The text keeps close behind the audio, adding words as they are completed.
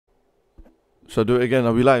Shall I do it again?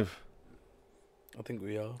 Are we live? I think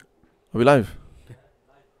we are. Are we live?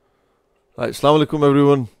 Right, Assalamu alaikum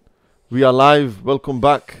everyone. We are live. Welcome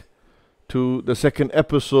back to the second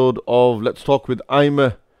episode of Let's Talk with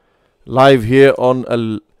IMAH, live here on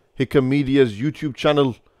Hikam Media's YouTube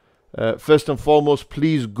channel. First and foremost,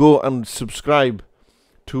 please go and subscribe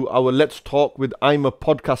to our Let's Talk with IMAH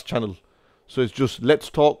podcast channel. So it's just Let's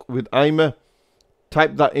Talk with IMAH.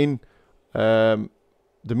 Type that in.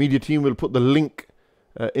 The media team will put the link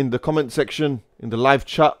in the comment section, in the live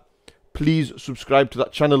chat. Please subscribe to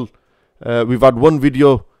that channel. We've had one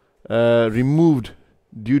video removed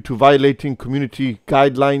due to violating community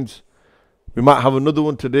guidelines. We might have another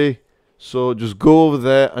one today. So just go over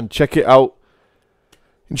there and check it out.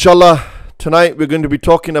 Inshallah, tonight we're going to be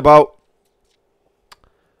talking about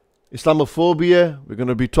Islamaphobia. We're going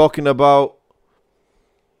to be talking about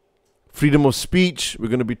freedom of speech. We're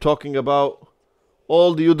going to be talking about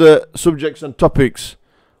all the other subjects and topics.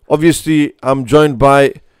 Obviously, I'm joined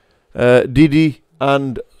by Didi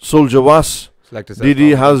and Souljawas.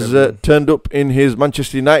 Didi has turned up in his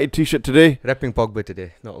Manchester United t-shirt today. Repping Pogba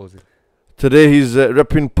today, not Ozil. Today he's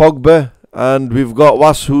repping Pogba, and we've got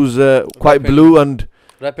Was, who's quite blue and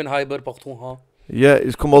Repping Khyber Pakhtunkhwa. yeah,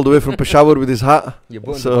 he's come all the way from Peshawar with his hat. Your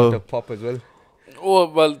buttons So- about to pop as well. Oh,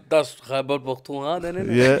 well, that's Khyber Pakhtunkhwa then,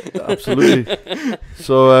 isn't it? Yeah, absolutely.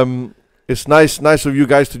 So it's nice of you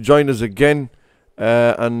guys to join us again,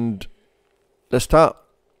 and let's start.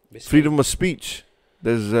 Freedom of speech.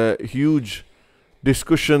 There's huge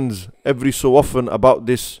discussions every so often about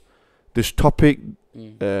this topic,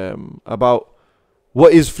 about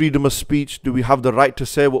what is freedom of speech. Do we have the right to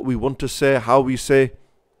say what we want to say, how we say?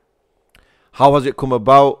 How has it come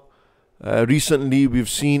about? Recently we've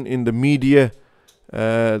seen in the media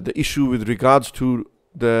the issue with regards to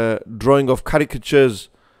the drawing of caricatures,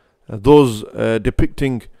 those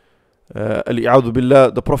depicting Al-A'udhu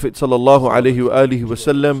Billah, the Prophet sallallahu alaihi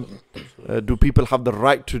wasallam. Do people have the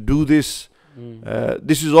right to do this?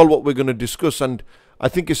 This is all what we're going to discuss, and I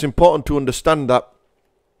think it's important to understand that,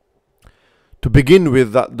 to begin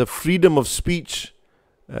with, that the Freedom of Speech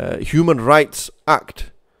Human Rights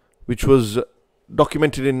Act, which was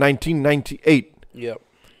documented in 1998, Yeah.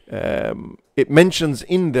 it mentions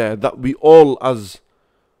in there that we all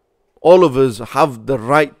of us have the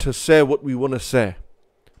right to say what we want to say,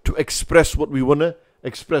 to express what we want to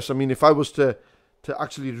express. I mean, if I was to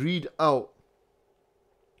actually read out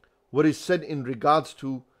what is said in regards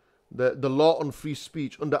to the law on free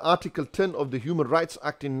speech under Article 10 of the Human Rights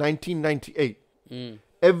Act in 1998,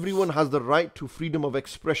 everyone has the right to freedom of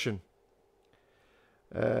expression.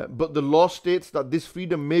 But the law states that this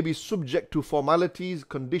freedom may be subject to formalities,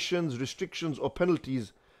 conditions, restrictions, or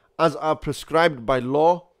penalties as are prescribed by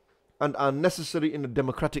law and are necessary in a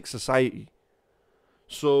democratic society.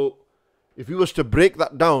 So, if we was to break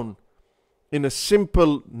that down in a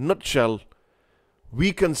simple nutshell,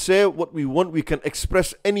 we can say what we want, we can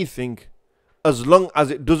express anything as long as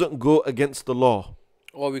it doesn't go against the law.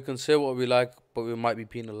 Or we can say what we like, but we might be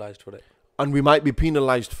penalized for it. And we might be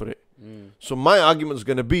penalized for it. So my argument is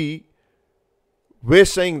going to be, we're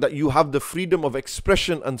saying that you have the freedom of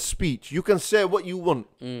expression and speech. You can say what you want,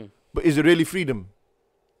 but is it really freedom?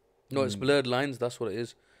 No, it's blurred lines, that's what it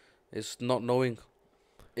is. It's not knowing.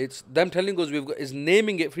 It's them telling us is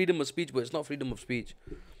naming it freedom of speech, but it's not freedom of speech.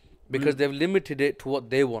 Because they've limited it to what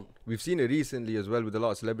they want. We've seen it recently as well with a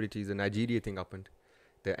lot of celebrities. The Nigeria thing happened,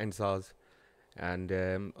 the NSAS, and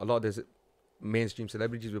a lot of the mainstream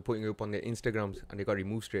celebrities were putting it up on their Instagrams, and they got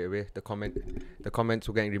removed straight away. The comments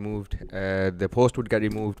were getting removed. The post would get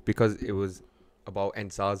removed because it was about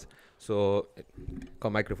NSAS. So,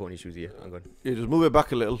 got microphone issues here. I'm going. Yeah, just move it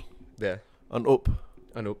back a little. There. And up.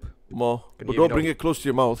 And up. More. Can But you hear don't me bring now? it close to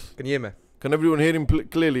your mouth. Can you hear me? Can everyone hear him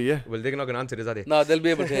clearly, yeah? Well, they're not going to answer this, are they? No, they'll be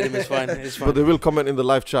able to hear him, it's fine. It's fine. But they will comment in the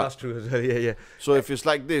live chat. That's true as well, yeah. So if it's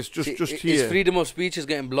like this, just His here. freedom of speech is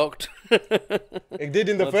getting blocked. It did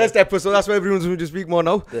in the first episode, that's why everyone's going to speak more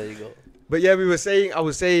now. There you go. But yeah, I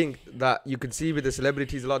was saying that you can see with the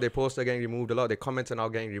celebrities, a lot of their posts are getting removed, a lot of their comments are now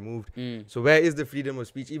getting removed. So where is the freedom of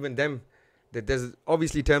speech? Even them, there's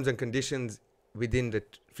obviously terms and conditions within the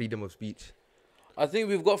freedom of speech. I think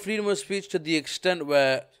we've got freedom of speech to the extent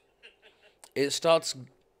where it starts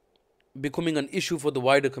becoming an issue for the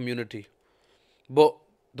wider community. But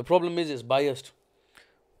the problem is it's biased.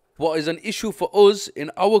 What is an issue for us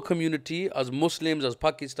in our community as Muslims, as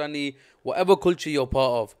Pakistani, whatever culture you're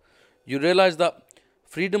part of, you realize that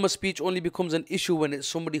freedom of speech only becomes an issue when it's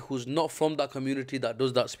somebody who's not from that community that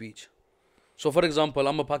does that speech. So for example,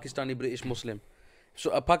 I'm a Pakistani British Muslim.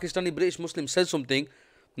 So a Pakistani British Muslim says something,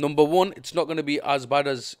 Number one, it's not going to be as bad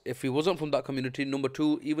as if he wasn't from that community. Number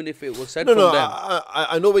two, even if it was said No, from no, them.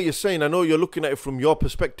 I know what you're saying. I know you're looking at it from your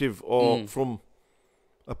perspective or from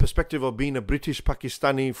a perspective of being a British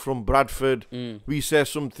Pakistani from Bradford. We say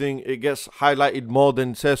something, it gets highlighted more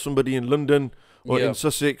than say somebody in London or in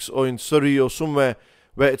Sussex or in Surrey or somewhere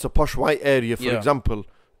where it's a posh white area, for example.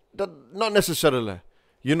 That, not necessarily.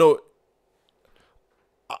 You know,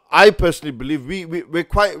 I personally believe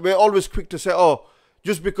we're always quick to say, oh,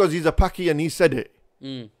 just because he's a Paki and he said it,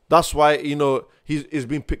 that's why, you know, he's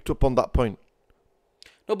been picked up on that point.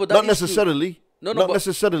 No, but that not necessarily. No, not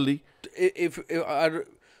necessarily.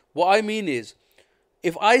 What I mean is,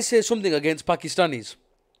 if I say something against Pakistanis,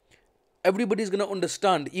 everybody's going to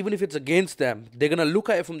understand, even if it's against them, they're going to look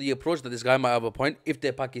at it from the approach that this guy might have a point if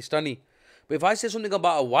they're Pakistani. But if I say something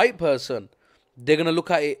about a white person, they're going to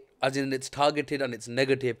look at it as in it's targeted and it's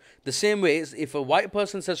negative. The same way, if a white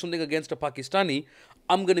person says something against a Pakistani,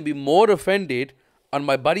 I'm going to be more offended and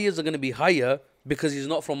my barriers are going to be higher because he's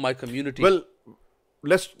not from my community. Well,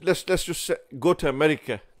 let's just go to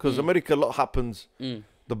America, because America, a lot happens.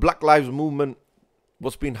 The Black Lives Movement,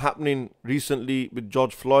 what's been happening recently with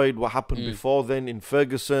George Floyd, what happened before then in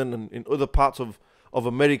Ferguson and in other parts of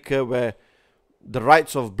America where the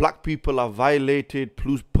rights of black people are violated,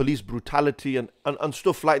 police brutality and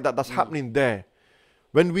stuff like that. That's happening there.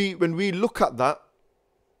 When we look at that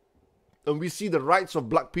and we see the rights of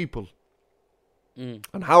black people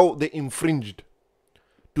and how they infringed,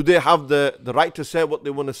 do they have the right to say what they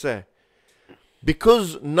want to say?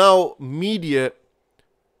 Because now media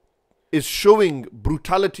is showing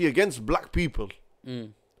brutality against black people,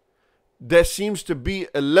 there seems to be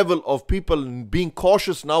a level of people being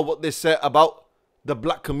cautious now what they say about the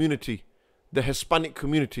black community, the Hispanic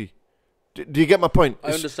community. Do you get my point?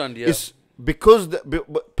 I understand, yeah. It's because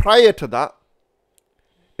but prior to that,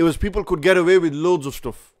 it was people could get away with loads of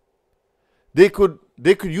stuff. They could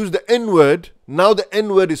use the N-word. Now the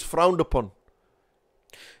N-word is frowned upon.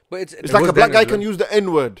 But it's like a black guy can use the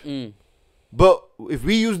N-word. But if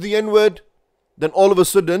we use the N-word, then all of a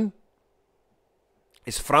sudden,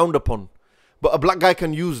 it's frowned upon. But a black guy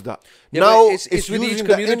can use that. Yeah, now it's with each using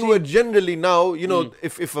the community. N-word generally now, you know,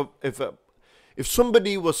 if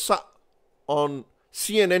somebody was sat on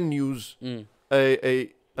CNN News,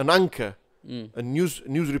 an anchor, a news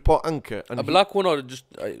report anchor, and a black one or just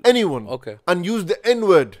anyone, okay, and use the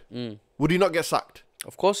N-word, would he not get sacked?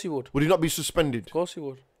 Of course he would. Would he not be suspended? Of course he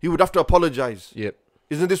would. He would have to apologize. Yep.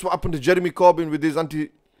 Isn't this what happened to Jeremy Corbyn with his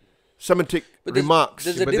anti-Semitic remarks?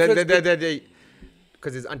 There's a difference.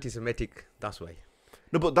 Because it's anti-Semitic, that's why.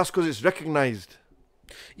 No, but that's because it's recognized.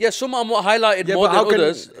 Yeah, some are more highlighted more than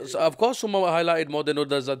others. So of course, some are highlighted more than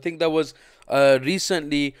others. I think there was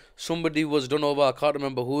recently somebody was done over. I can't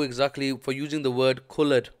remember who exactly for using the word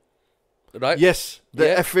coloured. Right? Yes,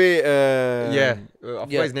 the FA. I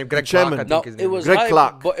forgot his name. Greg chairman. Clark, I Now think his it name was Greg hyped,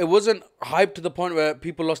 Clark. but it wasn't hyped to the point where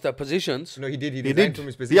people lost their positions. No, he did. He He resigned did. from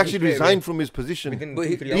his position. He actually straight away. resigned from his position. Within But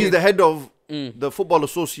 2-3 He's hours. the head of the Football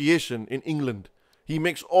Association in England. He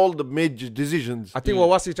makes all the major decisions. I think what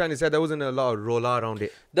Wasi's trying to say, there wasn't a lot of roller around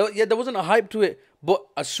it. There wasn't a hype to it. But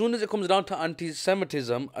as soon as it comes down to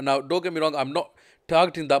anti-Semitism, and now don't get me wrong, I'm not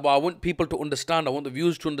targeting that, but I want people to understand. I want the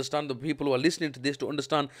viewers to understand, the people who are listening to this to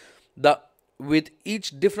understand that with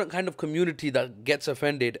each different kind of community that gets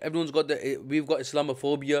offended, we've got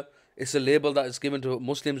Islamaphobia. It's a label that is given to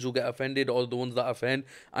Muslims who get offended, or the ones that offend.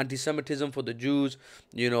 Anti-Semitism for the Jews,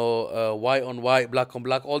 white on white, black on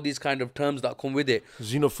black, all these kind of terms that come with it.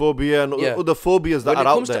 Xenophobia and other phobias that are out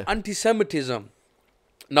there. When it comes to anti-Semitism,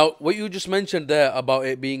 now what you just mentioned there about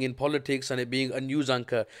it being in politics and it being a news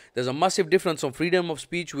anchor, there's a massive difference on freedom of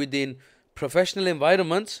speech within professional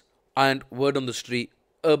environments and word on the street,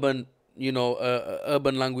 urban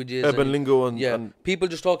languages, Urban lingo and people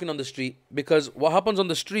just talking on the street. Because what happens on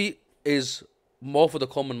the street is more for the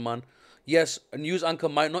common man. Yes, a news anchor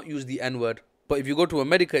might not use the N-word, but if you go to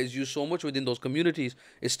America, it's used so much within those communities.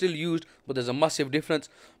 It's still used, but there's a massive difference.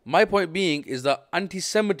 My point being is that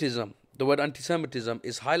the word anti-Semitism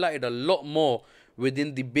is highlighted a lot more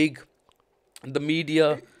within the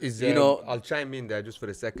media. I'll chime in there just for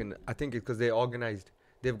a second. I think it's because they're organized.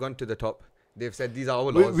 They've gone to the top. They've said these are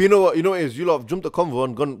our laws. We know what it is. You lot have jumped the convo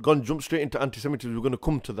and gone jump straight into anti-Semitism. We're going to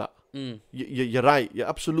come to that. You're right. You're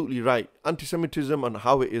absolutely right. Anti-Semitism and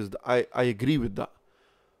how it is, I agree with that.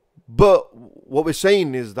 But what we're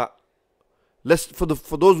saying is that for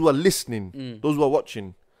those who are listening, those who are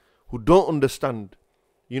watching, who don't understand,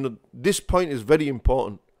 this point is very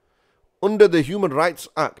important. Under the Human Rights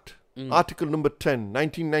Act, Article number 10,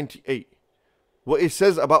 1998, what it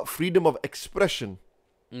says about freedom of expression,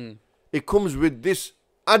 it comes with this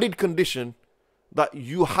added condition that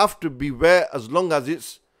you have to beware as long as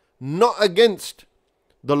it's not against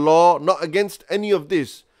the law, not against any of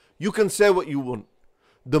this. You can say what you want.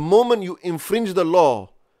 The moment you infringe the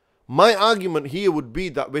law, my argument here would be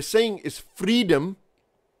that we're saying it's freedom,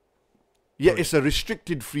 yet it's a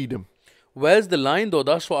restricted freedom. Where's the line though?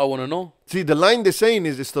 That's what I want to know. See, the line they're saying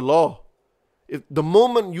is it's the law. If the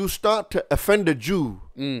moment you start to offend a Jew,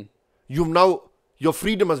 you've now, your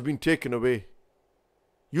freedom has been taken away.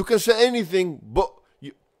 You can say anything, but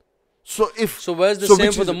so where's the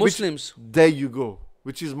same for the Muslims? There you go.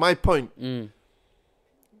 Which is my point.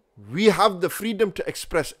 We have the freedom to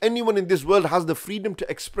express. Anyone in this world has the freedom to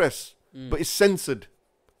express, but it's censored.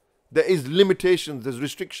 There is limitations, there's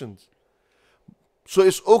restrictions. So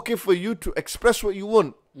it's okay for you to express what you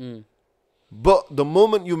want. But the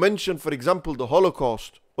moment you mention, for example, the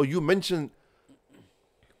Holocaust, or you mention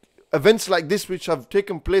events like this which have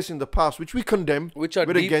taken place in the past, which we condemn, which are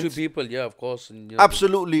deep to people, yeah, of course. And,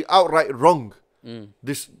 absolutely outright wrong.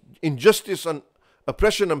 This injustice and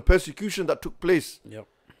oppression and persecution that took place,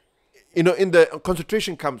 in the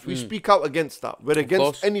concentration camps, we speak out against that. We're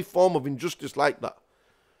against any form of injustice like that.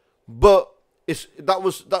 But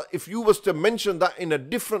if you was to mention that in a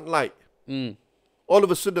different light, all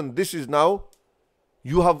of a sudden, this is now,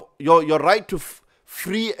 you have your right to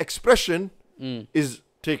free expression is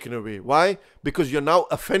taken away. Why? Because you're now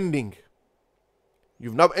offending.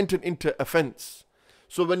 You've now entered into offense.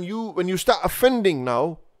 So when you start offending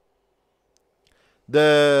now,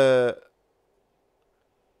 the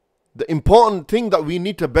important thing that we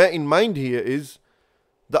need to bear in mind here is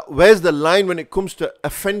that where's the line when it comes to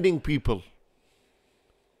offending people?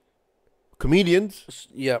 Comedians,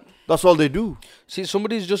 that's all they do. See,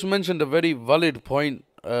 somebody's just mentioned a very valid point,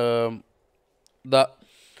 that,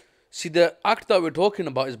 see, the act that we're talking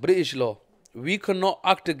about is British law. We cannot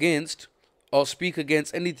act against or speak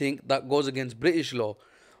against anything that goes against British law.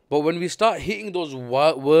 But when we start hitting those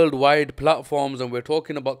worldwide platforms, and we're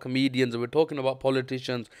talking about comedians, and we're talking about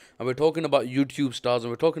politicians, and we're talking about YouTube stars, and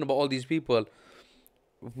we're talking about all these people,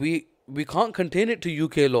 we can't contain it to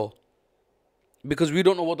UK law. Because we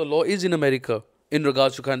don't know what the law is in America in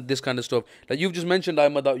regards to this kind of stuff. Like you've just mentioned,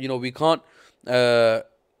 Imam, that we can't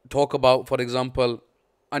talk about, for example,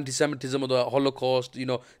 anti-Semitism or the Holocaust.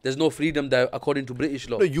 There's no freedom there according to British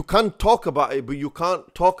law. No, you can't talk about it, but you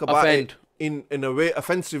can't talk about it in a way,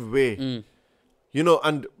 offensive way.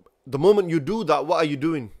 And the moment you do that, what are you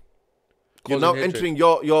doing? You're now entering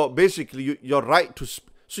your basically your right to.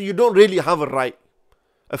 So you don't really have a right.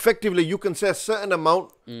 Effectively, you can say a certain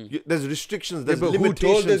amount. There's restrictions, there's limitations.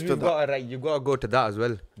 Who told us we've got a right? You've got to go to that as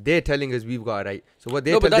well. They're telling us we've got a right. So what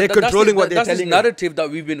they're controlling what they're telling us. That's the narrative that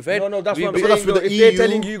we've been fed. No, that's what I'm saying. If they're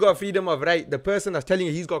telling you got freedom of right, the person that's telling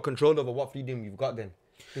you he's got control over what freedom you've got then.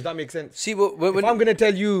 Does that make sense? See, if I'm going to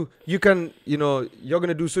tell you, you can, you're going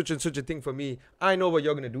to do such and such a thing for me. I know what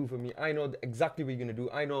you're going to do for me. I know exactly what you're going to do.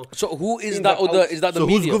 I know. So who is that? Is that the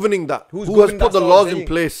media? So who's governing that? Who has put the laws in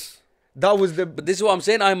place? But this is what I'm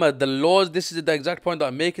saying, Imam. The laws, this is the exact point that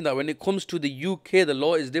I'm making, that when it comes to the UK, the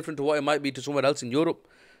law is different to what it might be to somewhere else in Europe.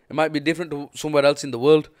 It might be different to somewhere else in the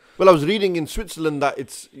world. Well, I was reading in Switzerland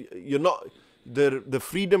that you're not, the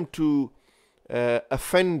freedom to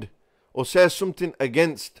offend or say something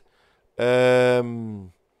against the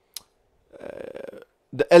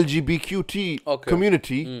LGBTQ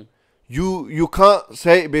community, you can't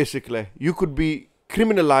say it basically. You could be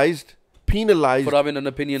criminalized, penalized for having an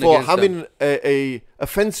opinion for having a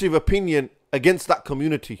offensive opinion against that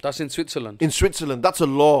community. That's in Switzerland. In Switzerland, that's a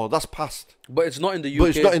law that's passed. But it's not in the UK. But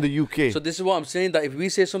it's not in the UK. So this is what I'm saying, that if we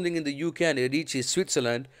say something in the UK and it reaches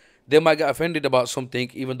Switzerland, they might get offended about something,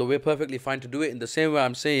 even though we're perfectly fine to do it. In the same way,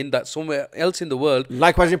 I'm saying that somewhere else in the world,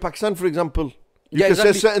 likewise in Pakistan, for example, you can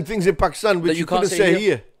say certain things in Pakistan which you couldn't say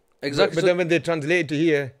here. Exactly. But then when they translate to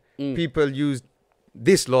here, people use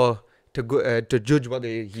this law to judge what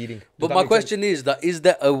they're hearing. But my question is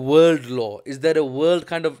there a world law? Is there a world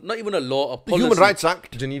kind of, not even a law, a policy? The Human Rights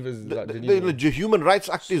Act. The Human Rights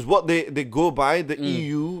Act is what they go by. The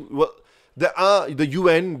EU, there are the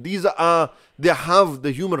UN. These are, they have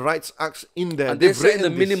the Human Rights Acts in there. And they're setting the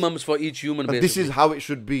minimums for each human. And this is how it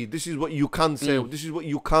should be. This is what you can say. This is what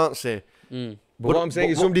you can't say. But what I'm saying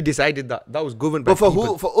is somebody decided that was governed by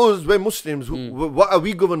people. But for us, we're Muslims. What are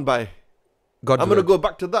we governed by? I'm going to go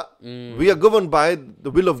back to that. We are governed by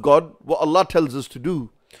the will of God, what Allah tells us to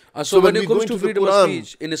do. And so when it comes to freedom of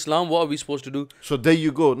speech in Islam, what are we supposed to do? So there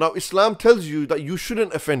you go. Now Islam tells you that you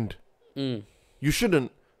shouldn't offend. You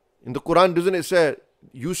shouldn't. In the Quran, doesn't it say,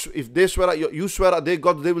 if they swear at you swear at their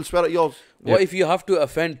God, they will swear at yours? What if you have to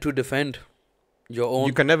offend to defend your own?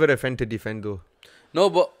 You can never offend to defend though.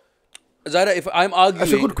 No, but Zaira, if I'm arguing,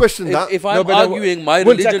 That's a good question. if I'm but arguing my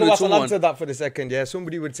one religion second, with I'll someone, answer that for a second. Yeah,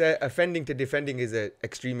 somebody would say offending to defending is a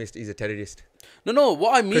extremist, is a terrorist. no,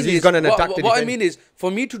 what I mean 'Cause he's is, gonna attack to what I defend. mean is,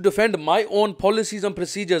 for me to defend my own policies and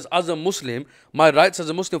procedures as a Muslim, my rights as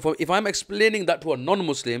a Muslim, if I'm explaining that to a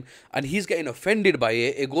non-Muslim and he's getting offended by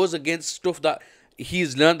it, it goes against stuff that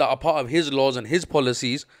he's learned that are part of his laws and his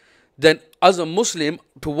policies, then as a Muslim,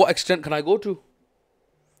 to what extent can I go to?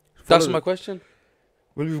 That's my question.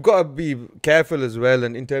 Well, we've got to be careful as well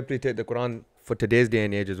and interpret the Quran for today's day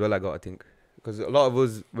and age as well, I got to think. Because a lot of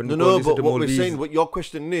us, when we go No, listen but to what we're Maulvis, saying, what your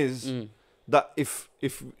question is, that if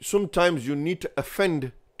sometimes you need to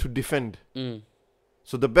offend to defend.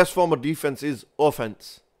 So the best form of defense is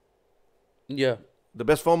offense. Yeah. The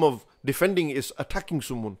best form of defending is attacking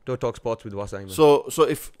someone. don't talk sports with Hussain. So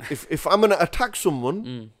if I'm gonna attack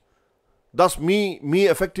someone, that's me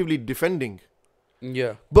effectively defending.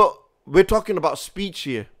 Yeah. But we're talking about speech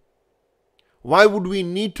here. Why would we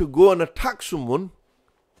need to go and attack someone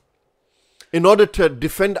in order to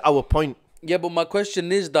defend our point? Yeah, but my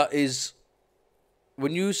question is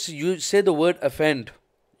when you say the word offend,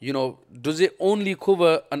 does it only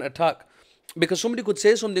cover an attack? Because somebody could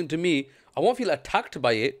say something to me, I won't feel attacked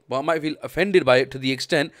by it, but I might feel offended by it to the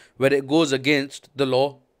extent where it goes against the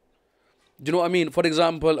law. Do you know what I mean? For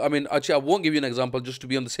example, actually, I won't give you an example just to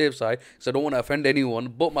be on the safe side because I don't want to offend anyone.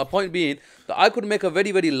 But my point being that I could make a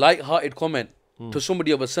very, very light-hearted comment to somebody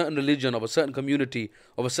of a certain religion, of a certain community,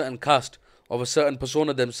 of a certain caste, of a certain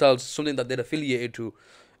persona themselves, something that they're affiliated to.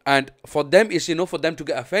 And for them, it's, for them to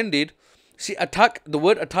get offended. See, the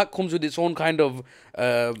word attack comes with its own kind of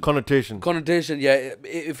Connotation. Yeah,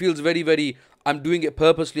 it feels very, very, I'm doing it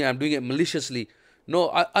purposely, I'm doing it maliciously.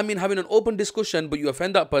 No, I mean having an open discussion, but you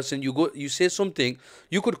offend that person, you say something,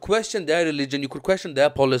 you could question their religion, you could question their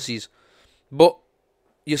policies, but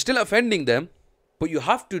you're still offending them, but you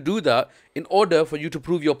have to do that in order for you to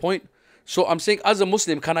prove your point. So I'm saying, as a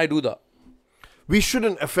Muslim, can I do that? We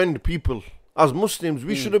shouldn't offend people. As Muslims,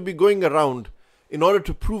 we shouldn't be going around in order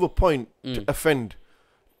to prove a point to offend.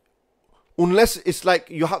 Unless it's like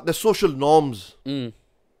you have the social norms.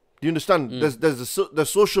 Do you understand? There's the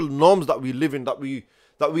social norms that we live in, that we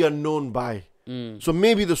are known by. So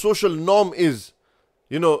maybe the social norm is,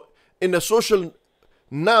 in a social,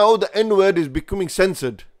 now the N-word is becoming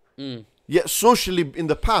censored. Yet socially in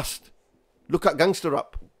the past, look at gangster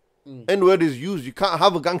rap. N-word is used. You can't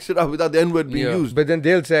have a gangster rap without the N-word being used. But then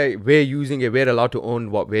they'll say, we're using it, we're allowed to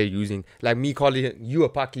own what we're using. Like me calling you a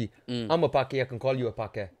Paki. I'm a Paki, I can call you a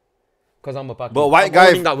Paki. Because I'm a Paki. But white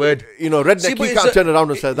guy, that word. redneck, he can't turn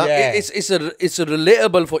around and say that. Yeah. It's a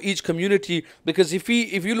relatable for each community, because if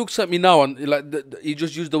you looks at me now and he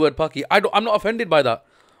just used the word Paki, I'm not offended by that.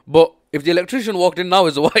 But if the electrician walked in now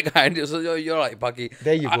as a white guy and just said, you're right, Paki,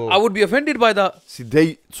 there you go. I would be offended by that. See,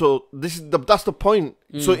 that's the point.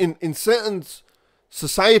 So in certain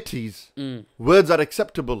societies, words are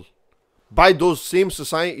acceptable by those same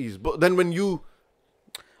societies. But then when you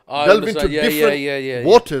delve into different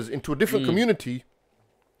waters, into a different community,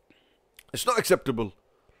 it's not acceptable.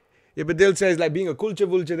 Yeah, but they'll say it's like being a culture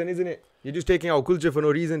vulture then, isn't it? You're just taking our culture for no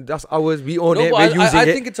reason. That's ours. We own it. We're using it. I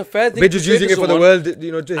think it's a fair thing. We're just using it for the world,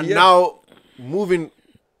 to And hear. now, moving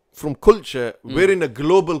from culture, we're in a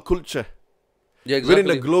global culture. Yeah, exactly.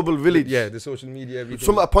 We're in a global village. Yeah, the social media, everything.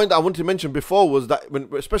 Some a point that I wanted to mention before was that,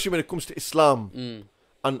 especially when it comes to Islam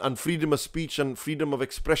and freedom of speech and freedom of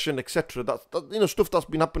expression, etc., that stuff that's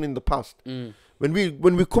been happening in the past. When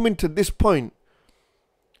we come into this point,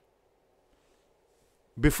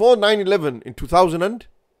 before 9/11 in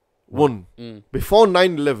 2001, before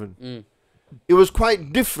 9/11, it was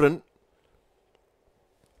quite different.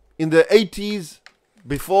 In the 80s,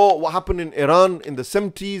 before what happened in Iran, in the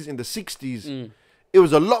 70s, in the 60s, it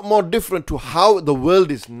was a lot more different to how the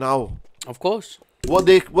world is now. Of course. What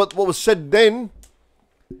was said then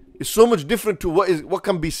is so much different to what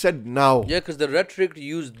can be said now. Yeah, because the rhetoric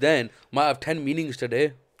used then might have 10 meanings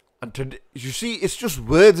today. And today, you see, it's just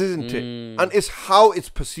words, isn't it? And it's how it's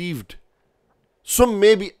perceived. Some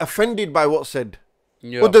may be offended by what's said.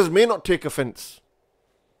 Yeah. Others may not take offense.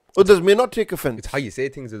 It's how you say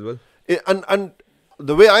things as well. And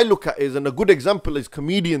the way I look at it is, and a good example is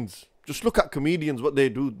comedians. Just look at comedians, what they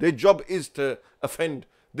do. Their job is to offend.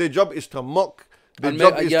 Their job is to mock. Their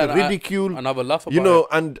job is to ridicule. And have a laugh about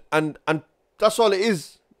it. And that's all it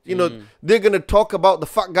is. They're going to talk about the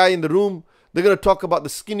fat guy in the room. They're going to talk about the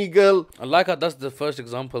skinny girl. I like how that's the first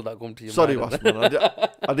example that come to your Sorry, mind. Wasman.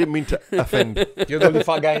 I didn't mean to offend. You're the only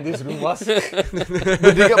fat guy in this room, Was. But do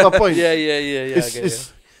you get my point? Yeah.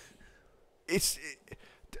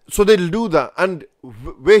 So they'll do that. And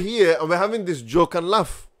we're here and we're having this joke and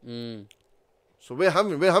laugh. So we're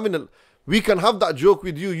having We can have that joke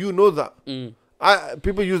with you. You know that.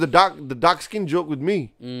 People use the dark skin joke with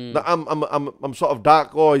me. That I'm sort of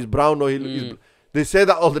dark, or he's brown, or he's. They say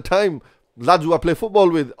that all the time. Lads who I play football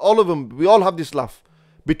with, all of them, we all have this laugh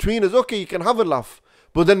between us. Okay, you can have a laugh,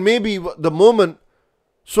 but then maybe the moment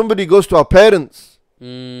somebody goes to our parents,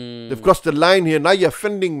 they've crossed the line here. Now you're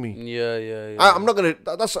offending me. Yeah. I'm not gonna.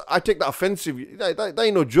 I take that offensive. That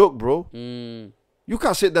ain't no joke, bro. You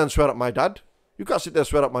can't sit there and swear at my dad. You can't sit there and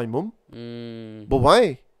swear at my mum. But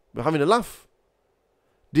why? We're having a laugh.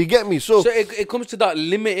 Do you get me? So it comes to that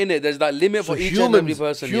limit in it. There's that limit for each and every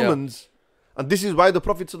person. Humans, and this is why the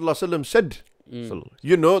Prophet ﷺ said,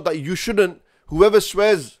 you know, that you shouldn't. Whoever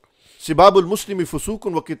swears, Sibabul Muslimi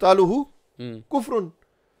fusukun wa qitaluhu kufrun.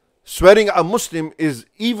 Swearing at a Muslim is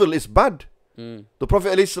evil, it's bad. The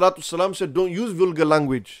Prophet ﷺ said, don't use vulgar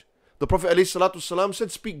language. The Prophet ﷺ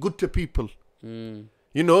said, speak good to people. You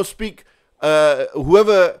know, speak,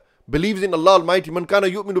 whoever believes in Allah Almighty, man kana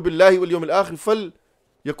yu'minu billahi wal yawmil akhir fal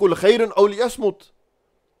yakul khayran aw liyasmut.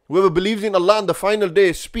 Whoever believes in Allah on the final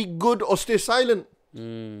day, speak good or stay silent.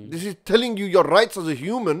 This is telling you your rights as a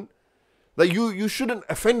human, that you shouldn't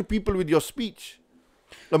offend people with your speech.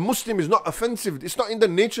 A Muslim is not offensive. It's not in the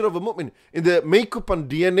nature of a mu'min. In the makeup and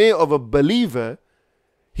DNA of a believer,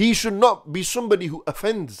 he should not be somebody who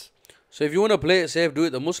offends. So if you want to play it safe, do it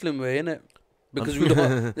the Muslim way, innit? Because we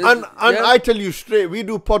don't. And I tell you straight, we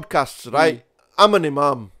do podcasts, right? I'm an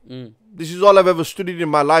Imam. This is all I've ever studied in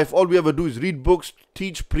my life. All we ever do is read books,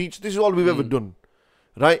 teach, preach. This is all we've ever done,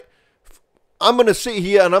 right? I'm going to sit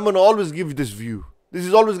here and I'm going to always give this view. This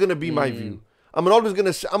is always going to be my view. I'm always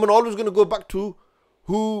going to go back to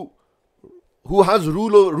who has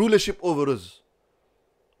rulership over us.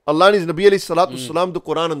 Allah and His Nabi alayhi salatu salam, the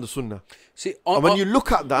Quran and the Sunnah. See, and when you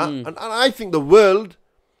look at that, and I think the world,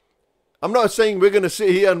 I'm not saying we're going to sit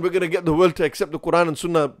here and we're going to get the world to accept the Quran and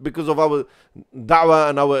Sunnah because of our da'wah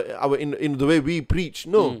and our in the way we preach.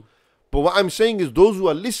 No. But what I'm saying is those who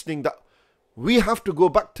are listening, that we have to go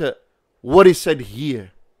back to what is said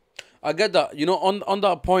here. I get that. You know, on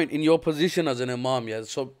that point, in your position as an Imam, yeah.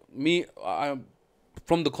 So I'm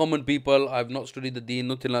from the common people. I've not studied the deen,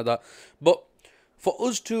 nothing like that. But for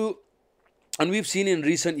us to, and we've seen in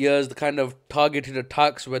recent years the kind of targeted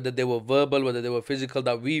attacks, whether they were verbal, whether they were physical,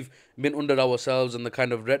 that we've been under ourselves, and the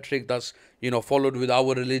kind of rhetoric that's, you know, followed with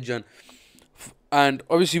our religion. And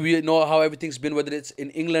obviously we know how everything's been, whether it's in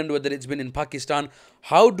England, whether it's been in Pakistan.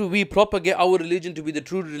 How do we propagate our religion to be the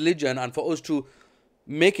true religion, and for us to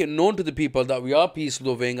make it known to the people that we are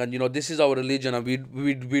peace-loving, and, you know, this is our religion, and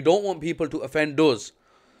we don't want people to offend us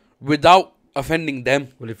without offending them.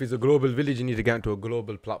 Well, if it's a global village, you need to get into a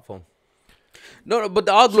global platform. No, but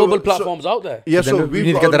there are global platforms out there. Yeah, so we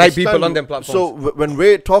need to get the right people on them platforms. So when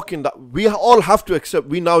we're talking that, we all have to accept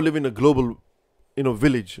we now live in a global, you know,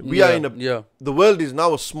 village. We are in a, the world is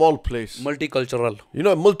now a small place. Multicultural. You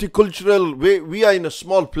know, multicultural. We are in a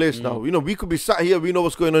small place now. You know, we could be sat here, we know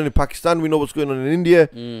what's going on in Pakistan, we know what's going on in India,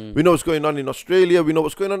 we know what's going on in Australia, we know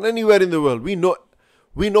what's going on anywhere in the world. We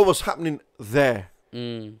know what's happening there.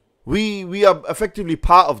 We are effectively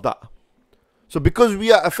part of that. So because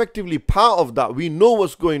we are effectively part of that, we know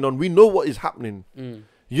what's going on, we know what is happening.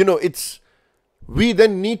 You know, we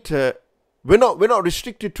then need to, we're not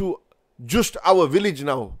restricted to just our village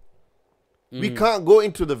now. We can't go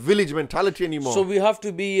into the village mentality anymore. So we have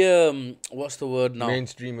to be, what's the word now?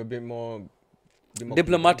 Mainstream, a bit more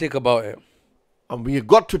diplomatic about it. And we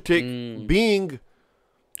got to take being...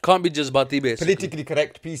 Can't be just bati basically. Politically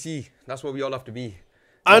correct, PC. That's what we all have to be.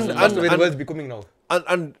 And that's the way the world's becoming now.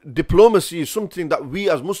 And diplomacy is something that we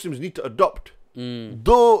as Muslims need to adopt.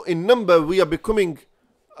 Though in number we are becoming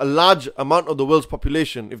a large amount of the world's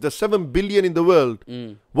population. If there's 7 billion in the world,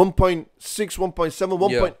 1.6, 1.7,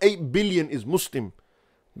 1.8 billion is Muslim.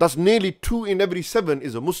 That's nearly 2 in every 7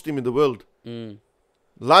 is a Muslim in the world.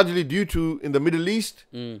 Largely due to in the Middle East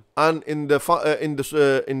and in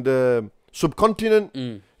the subcontinent.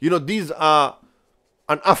 You know, these are,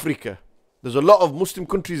 and Africa. There's a lot of Muslim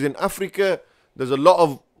countries in Africa. There's a lot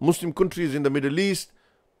of Muslim countries in the Middle East.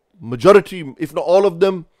 Majority, if not all of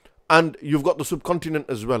them. And you've got the subcontinent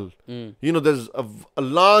as well. You know, there's a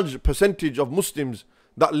large percentage of Muslims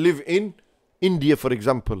that live in India, for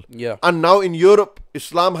example. And now in Europe,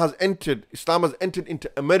 Islam has entered into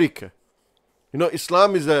America. You know,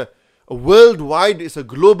 Islam is a worldwide, it's a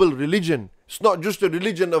global religion. It's not just a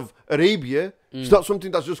religion of Arabia. It's not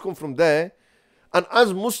something that's just come from there. And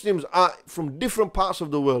as Muslims are from different parts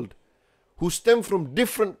of the world, who stem from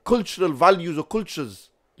different cultural values or cultures.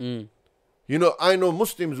 You know, I know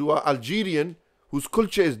Muslims who are Algerian, whose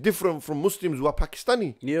culture is different from Muslims who are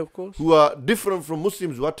Pakistani. Yeah, of course. Who are different from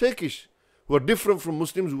Muslims who are Turkish. who are different from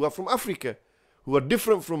Muslims who are from Africa, who are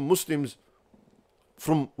different from Muslims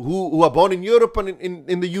from who are born in Europe and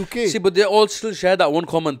in the UK. See, but they all still share that one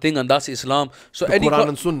common thing, and that's Islam. So The Quran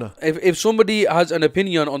and Sunnah. If somebody has an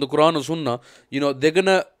opinion on the Quran and Sunnah, you know, they're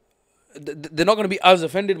not gonna be as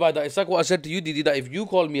offended by that. It's like what I said to you, Didi, that if you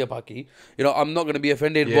call me a Paki, you know, I'm not gonna be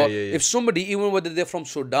offended. Yeah, but if somebody, even whether they're from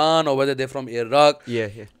Sudan or whether they're from Iraq,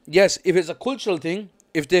 yes, if it's a cultural thing,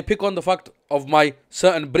 if they pick on the fact of my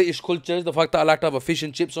certain British cultures, the fact that I like to have a fish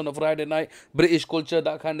and chips on a Friday night, British culture,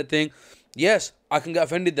 that kind of thing, yes, I can get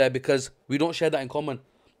offended there because we don't share that in common.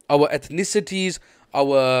 Our ethnicities,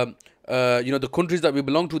 our, the countries that we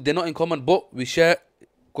belong to, they're not in common, but we share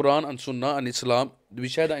Quran and Sunnah and Islam. We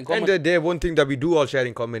share that in common. And the one thing that we do all share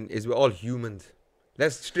in common is we're all humans.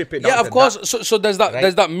 Let's strip it down. Yeah, of course. So there's that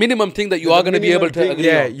there's that minimum thing that you are going to be able to agree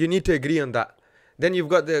on. Yeah, you need to agree on that. Then you've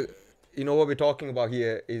got what we're talking about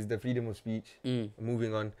here is the freedom of speech.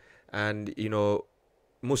 Moving on, and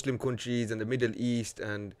Muslim countries and the Middle East,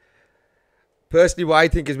 and personally, what I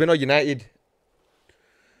think is we're not united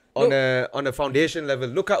on a foundation level.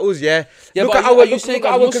 Look at us, Yeah, look but at are you saying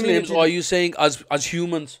as Muslims community. or are you saying as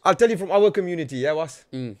humans? I'll tell you from our community, was.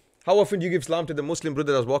 How often do you give salam to the Muslim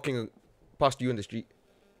brother that's walking past you in the street?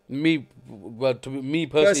 Me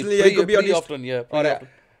personally, you could be pretty honest. often, yeah. Often.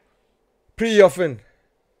 Pretty often.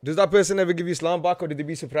 Does that person ever give you salam back, or did they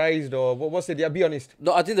be surprised, or what's it? Yeah, be honest.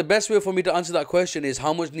 No, I think the best way for me to answer that question is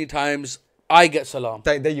how many times I get salam.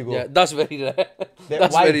 There you go. Yeah, that's very rare.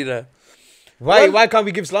 That's very rare. Why can't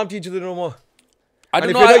we give salam to each other no more? I don't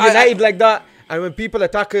and know. If we're not united like that, and when people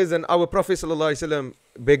attack us and our Prophet sallallahu alaihi wasallam,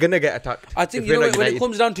 we're gonna get attacked. I think when it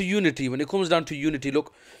comes down to unity,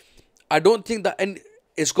 look, I don't think that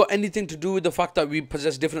it's got anything to do with the fact that we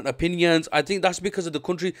possess different opinions. I think that's because of the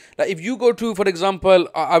country. Like if you go to, for example,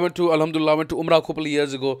 I went to Umrah a couple of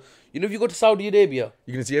years ago. If you go to Saudi Arabia,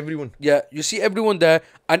 you're gonna see everyone. Yeah, you see everyone there,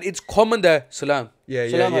 and it's common there. Salam. Yeah.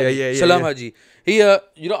 Salam Haji. Here,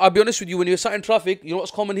 I'll be honest with you. When you're sat in traffic, you know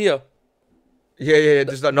what's common here? Yeah.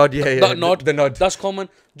 Just that nod. That nod. The nod. That's common.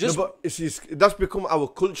 Just No, but that's become our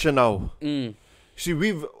culture now.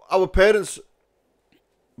 See, our parents.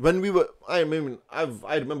 When we were, I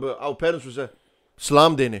remember our parents would say,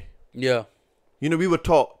 Salam dene. Yeah. We were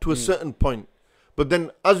taught to a certain point. But then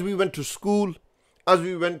as we went to school, as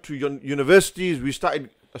we went to universities, we started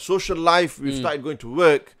a social life, we started going to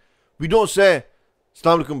work. We don't say,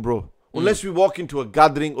 Assalamu alaikum, bro. Unless we walk into a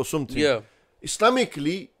gathering or something. Yeah.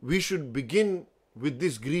 Islamically, we should begin with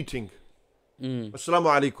this greeting. Assalamu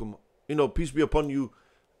alaikum. Peace be upon you.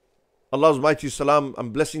 Allah's mighty salam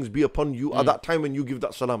and blessings be upon you at that time when you give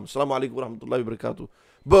that salam. Assalamu alaikum wa rahmatullahi wa barakatuh.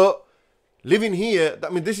 But living here,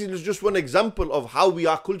 this is just one example of how we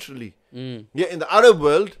are culturally. Yet in the Arab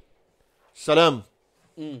world, salam.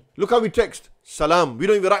 Look how we text, salam. We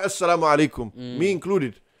don't even write assalamu alaikum, me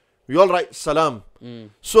included. We all write salam.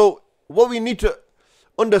 So what we need to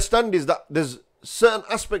understand is that there's certain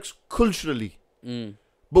aspects culturally,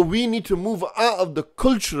 but we need to move out of the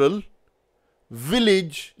cultural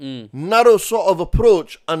village, narrow sort of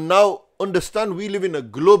approach, and now understand we live in a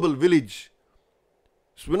global village.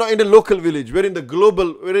 So we're not in a local village, we're in the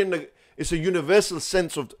global, it's a universal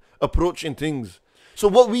sense of approaching things. So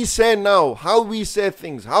what we say now, how we say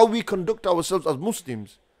things, how we conduct ourselves as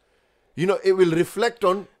Muslims, it will reflect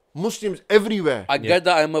on Muslims everywhere. I get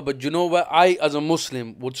that, Emma, but where I as a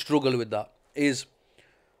Muslim would struggle with that is,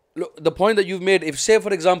 look, the point that you've made, if say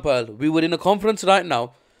for example, we were in a conference right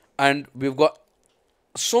now, and we've got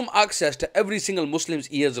some access to every single Muslim's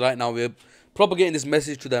ears right now. We're propagating this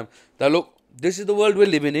message to them that, look, this is the world we're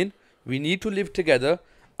living in. We need to live together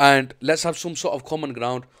and let's have some sort of common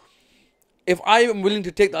ground. If I am willing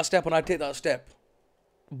to take that step and I take that step,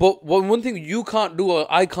 but one thing you can't do or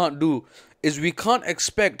I can't do is we can't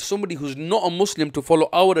expect somebody who's not a Muslim to follow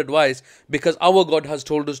our advice because our God has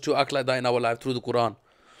told us to act like that in our life through the Quran.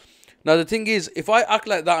 Now the thing is, if I act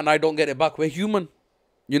like that and I don't get it back, we're human.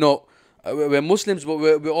 We're Muslims, but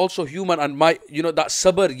we're also human. And that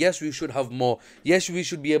sabr, yes, we should have more. Yes, we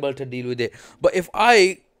should be able to deal with it. But if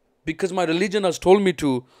because my religion has told me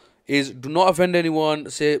to, is do not offend anyone,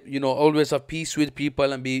 say, always have peace with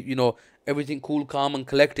people and be, everything cool, calm and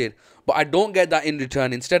collected. But I don't get that in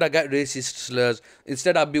return. Instead, I get racist slurs.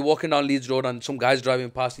 Instead, I'll be walking down Leeds Road and some guy's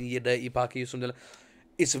driving past and you're dirty paki or something like that.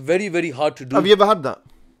 It's very, very hard to do. Have you ever had that?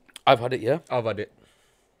 I've had it, yeah. I've had it.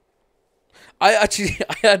 I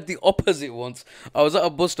had the opposite once. I was at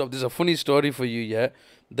a bus stop. There's a funny story for you, yeah.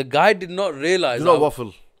 The guy did not realize. Do not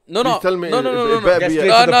waffle. No, Please tell me. no. It better Get be straight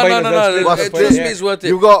a- to the point as well, What's straight to the this? Trust point, me, yeah. it's worth it.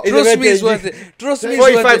 You got- Trust me, it's Is it worth it. Trust me, it's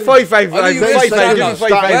worth 45, it. 45, Are you 45, Where's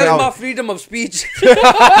 45 Where's now. my freedom of speech?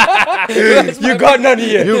 Where's my You got none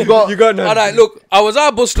here. You got- You got none. All right, look, I was at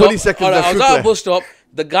a bus stop. 20 seconds All right, left, I was at a quickly. bus stop.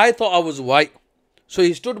 The guy thought I was white, so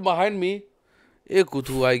he stood behind me. "Eh,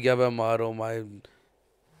 kutu I gya maro my,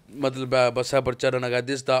 matlab bus par chadna ga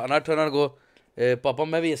this that," and I turn and go, "Papa,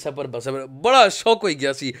 मैं भी ऐसा पर बस है." बड़ा शौक हो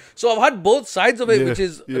गया सी. So I've had both sides of it, Yeah, which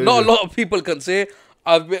is yeah, not yeah. a lot of people can say.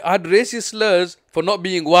 Had racist slurs for not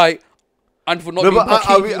being white and for not No, being but black.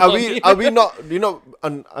 are we not, you know,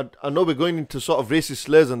 and I know we're going into sort of racist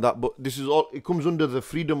slurs and that, but this is all, it comes under the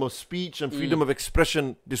freedom of speech and freedom of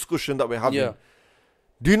expression discussion that we're having. Yeah.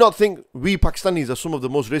 Do you not think we Pakistanis are some of the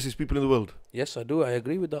most racist people in the world? Yes, I do. I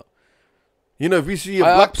agree with that. You know, if we see a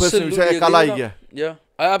I black person, we say, absolutely agree with "Kalai that. Yeah,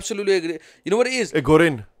 I absolutely agree. You know what it is?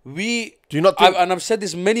 Gorin." We, Do you not think, and I've said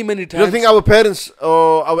this many do times. you think our parents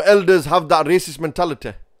or our elders have that racist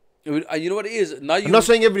mentality? You know what it is? Now you. I'm not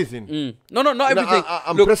saying everything. No, not No, everything.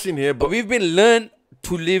 I'm Look, pressing here, but we've been learned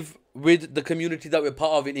to live with the community that we're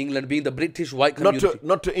part of in England, being the British white community.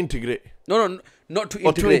 not to integrate. No, not to Or to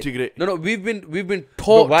integrate. integrate. No, we've been But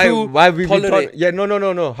taught to why have we been tolerate. taught? Yeah,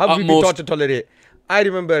 no. How have we been Utmost. taught to tolerate? I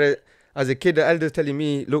remember as a kid, the elders telling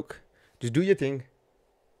me, "Look, just do your thing.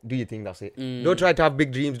 Do your thing, that's it. Don't try to have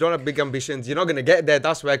big dreams. Don't have big ambitions. You're not going to get there.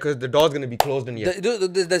 That's why, because the door's going to be closed on you."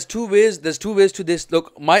 There's two ways. There's two ways to this.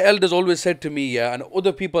 Look, my elders always said to me, yeah, and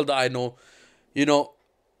other people that I know, you know,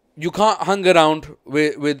 you can't hang around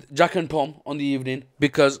with Jack and Tom on the evening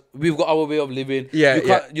because we've got our way of living. Yeah, you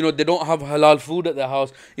can't, you know, they don't have halal food at their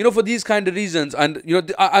house. You know, for these kind of reasons, and you know,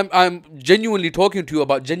 I'm genuinely talking to you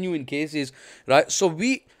about genuine cases, right? So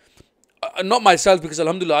we. Not myself, because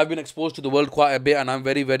alhamdulillah I've been exposed to the world quite a bit, and I'm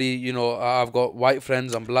very, very, you know, I've got white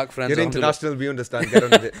friends and black friends. You're alhamdulillah. international, we understand. Get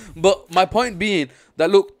on with it. But my point being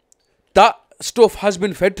that, look, that stuff has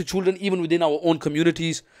been fed to children even within our own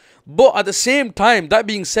communities. But at the same time, that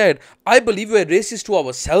being said, I believe we're racist to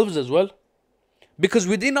ourselves as well. Because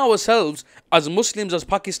within ourselves, as Muslims, as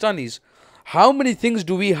Pakistanis, how many things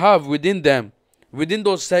do we have within them, within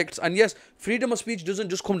those sects? And yes, freedom of speech doesn't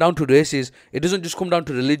just come down to races. It doesn't just come down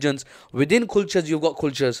to religions. Within cultures, you've got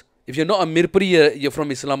cultures. If you're not a Mirpuri, you're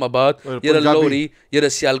from Islamabad. You're a Lori, you're a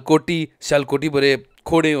Sialkoti bare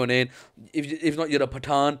khode hone. If not, you're a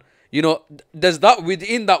Pathan. You know, there's that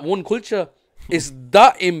within that one culture. Is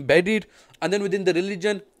that embedded? And then within the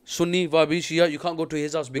religion, Sunni, Wahhabi, Shia, you can't go to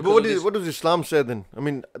his house because But what does Islam say then? I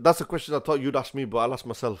mean, that's a question I thought you'd ask me, but I'll ask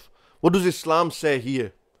myself. What does Islam say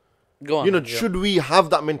here? Go on. You know, yeah. should we have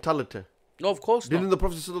that mentality? No, of course Didn't not. the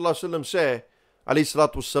Prophet ﷺ say, alayhi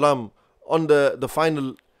salatu wassalam, on the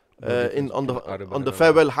final, on the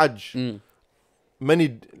farewell Hajj? Many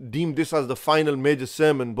deemed this as the final major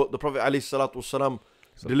sermon, but the Prophet alayhi salatu wassalam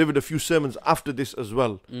delivered a few sermons after this as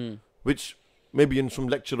well, which maybe in some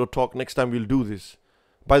lecture or talk next time we'll do this.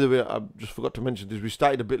 By the way, I just forgot to mention this. We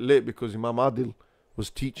started a bit late because Imam Adil was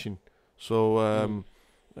teaching. So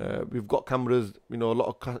we've got cameras, you know, a lot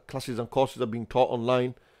of classes and courses are being taught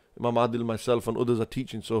online. Imam Adil, myself and others are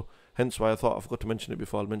teaching. So hence why I thought I forgot to mention it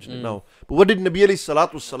before. I'll mention it now. But what did Nabi alayhi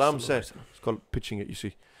salatu wassalam say? It's called pitching it, you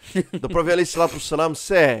see. The Prophet alayhi salatu wassalam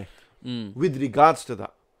say with regards to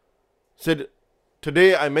that. Said,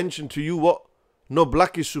 today I mentioned to you what? No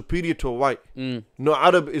black is superior to a white. No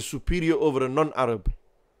Arab is superior over a non-Arab.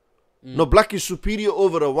 No black is superior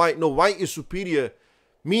over a white. No white is superior.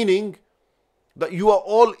 Meaning that you are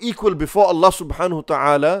all equal before Allah subhanahu wa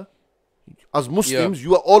ta'ala. As Muslims,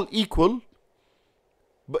 you are all equal.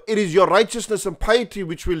 But it is your righteousness and piety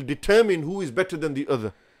which will determine who is better than the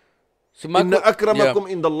other. Inna akramakum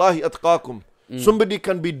indallahi atqakum. Somebody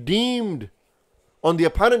can be deemed on the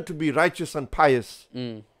apparent to be righteous and pious.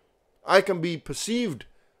 I can be perceived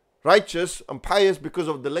righteous and pious because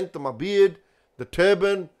of the length of my beard, the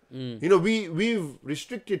turban. You know, we've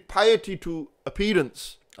restricted piety to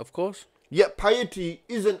appearance. Of course. Yet piety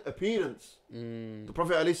isn't appearance. The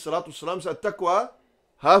Prophet ﷺ said, Taqwa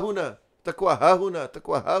hahuna, taqwa hahuna,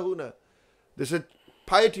 taqwa hahuna. They said,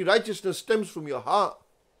 piety, righteousness stems from your heart.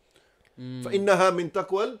 فَإِنَّهَا مِن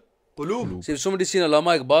تَقْوَى الْقُلُوبِ. See, if somebody seen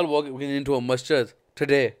Allama Iqbal walking into a masjid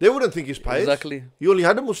today, They wouldn't think he's pious. Exactly. He only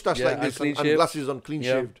had a mustache Yeah, like and this clean and shaved. glasses on, clean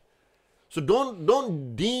Yeah. shaved. So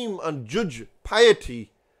don't deem and judge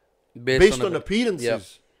piety based, based on, on a-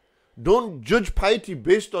 appearances. Don't judge piety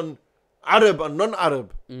based on Arab and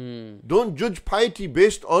non-Arab. Don't judge piety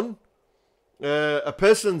based on a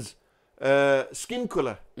person's skin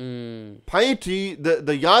color. Piety,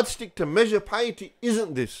 the yardstick to measure piety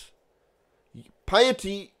isn't this.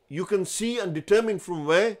 Piety you can see and determine from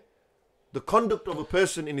where the conduct of a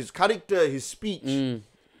person in his character, his speech.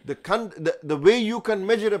 the way you can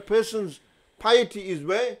measure a person's piety is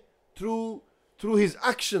where? Through his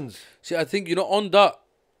actions. See, I think, on that,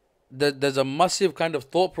 there's a massive kind of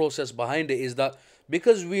thought process behind it, is that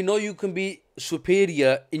because we know you can be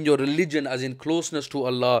superior in your religion, as in closeness to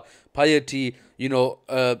Allah, piety,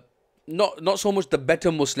 not so much the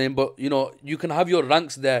better Muslim, but you can have your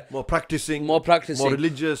ranks there. More practicing, more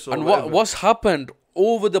religious. Or and whatever. what's happened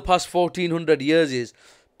over the past 1400 years is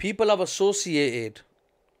people have associated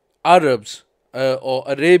Arabs or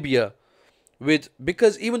Arabia with,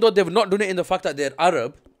 because even though they've not done it in the fact that they're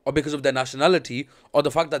Arab, or because of their nationality, or the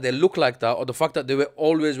fact that they look like that, or the fact that they were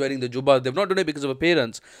always wearing the jubba, they've not done it because of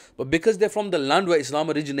appearance, but because they're from the land where Islam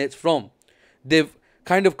originates from, they've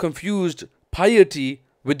kind of confused piety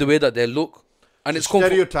with the way that they look. And it's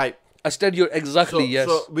stereotype. Exactly, yes.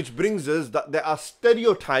 So, which brings us that there are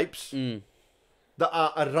stereotypes that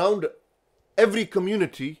are around every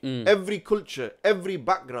community, every culture, every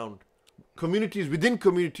background. Communities within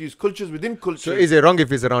communities, cultures within cultures. So is it wrong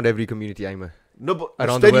if it's around every community, IMAH? No, but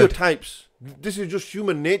around stereotypes. This is just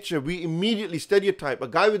human nature. We immediately stereotype. A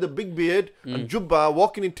guy with a big beard and jubba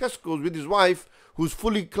walking in Tesco's with his wife, who's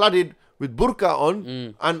fully cladded with burqa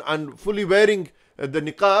on and fully wearing the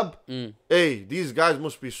niqab. Hey, these guys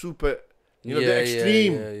must be super, they're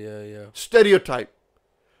extreme. Yeah. Stereotype.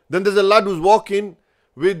 Then there's a lad who's walking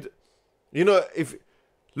with, if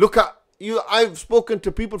look at you. I've spoken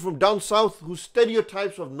to people from down south who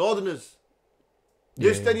stereotypes of northerners.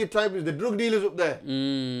 Their stereotype is the drug dealers up there.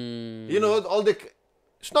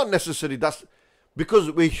 It's not necessary. That's because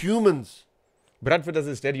we're humans. Bradford does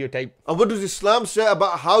a stereotype. And what does Islam say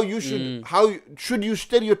about how should you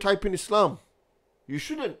stereotype in Islam? You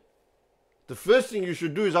shouldn't. The first thing you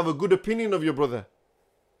should do is have a good opinion of your brother.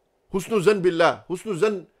 Husnu zan billah. Husnu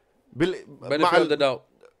zan benefit of the doubt.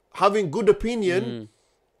 Having good opinion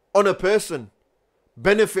on a person.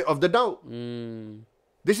 Benefit of the doubt.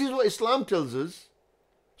 This is what Islam tells us.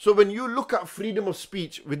 So when you look at freedom of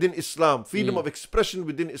speech within Islam, freedom of expression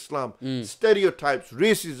within Islam, stereotypes,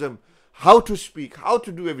 racism, how to speak, how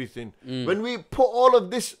to do everything. When we put all of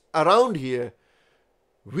this around here,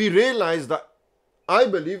 we realize that I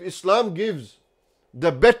believe Islam gives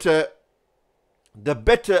the better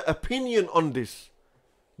opinion on this,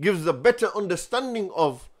 gives the better understanding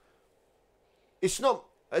of. It's not.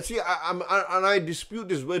 See, I dispute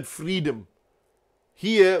this word freedom.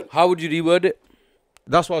 Here, how would you reword it?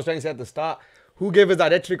 That's what I was trying to say at the start. Who gave us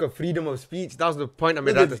that rhetoric of freedom of speech? That's the point I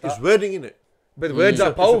made at the start. It's wording in it. But words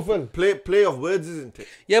are powerful. Play of words, isn't it?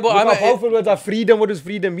 Yeah, but how powerful words are. Freedom. What does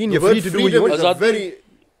freedom mean? You're free to do what you want.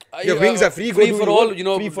 Your wings are free. Free for all.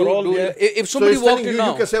 Free for all. Yeah. If somebody walked in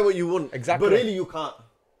now, you can say what you want. Exactly. But really, you can't.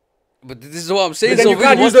 But this is what I'm saying. But then you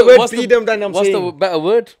can't use the word freedom. Then I'm saying. What's the better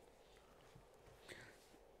word?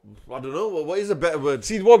 I don't know. What is a better word?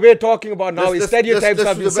 See, what we're talking about now is stereotypes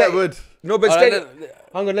have been set. Word. No, but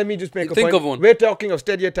hang on, let me just make a point. Think of one. We're talking of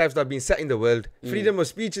stereotypes that have been set in the world. Freedom of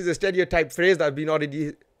speech is a stereotype phrase that has been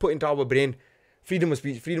already put into our brain. Freedom of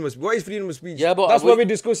speech. What is freedom of speech? Yeah, but that's what we're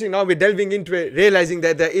discussing now. We're delving into it, realizing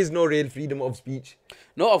that there is no real freedom of speech.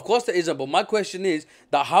 No, of course there isn't. But my question is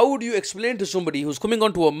that how would you explain to somebody who's coming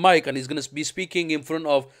onto a mic and he's going to be speaking in front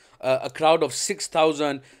of a crowd of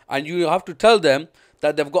 6,000, and you have to tell them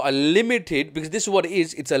that they've got a limited, because this is what it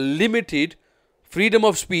is, it's a limited freedom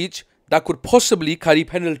of speech that could possibly carry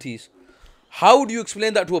penalties. How do you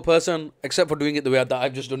explain that to a person except for doing it the way that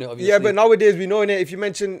I've just done it, obviously? Yeah, but nowadays we know, if you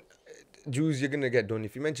mention Jews, you're going to get done.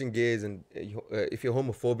 If you mention gays and if you're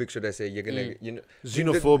homophobic, should I say, you're going to...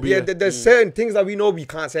 Xenophobia. There's certain things that we know we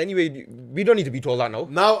can't say anyway. We don't need to be told that now.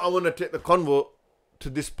 Now I want to take the convo to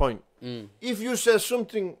this point. If you say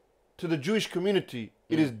something to the Jewish community,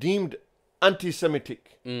 it is deemed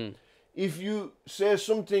anti-Semitic. If you say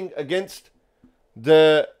something against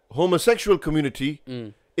the homosexual community,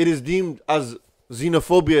 it is deemed as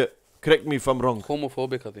xenophobia. Correct me if I'm wrong.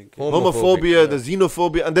 Homophobic, I think. Homophobia, the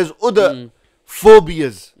xenophobia, and there's other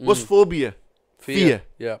phobias. What's phobia? Fear.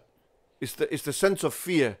 Yeah. It's the sense of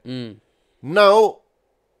fear. Now,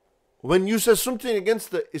 when you say something against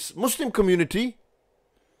the Muslim community,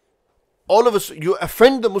 all of us, you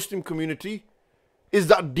offend the Muslim community, is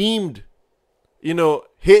that deemed,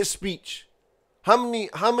 hate speech? How many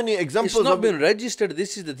examples? It's not been registered.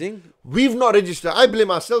 This is the thing. We've not registered. I blame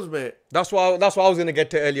ourselves, mate. That's what I was going to get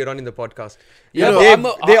to earlier on in the podcast. Yeah,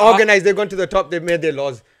 they organized. They've gone to the top. They've made their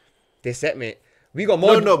laws. They set, mate. We got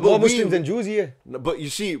more Muslims than Jews here. No, but you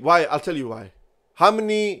see why? I'll tell you why. How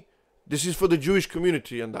many? This is for the Jewish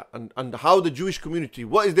community and that, and how the Jewish community.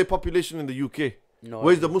 What is their population in the UK?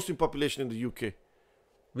 Where is the Muslim population in the UK?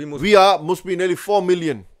 Must be nearly 4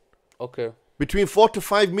 million. Okay. between 4 to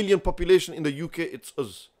 5 million population in the UK, it's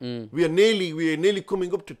us. We are nearly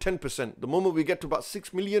coming up to 10%. The moment we get to about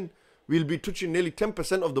 6 million, we'll be touching nearly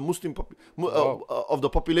 10% of the Muslim of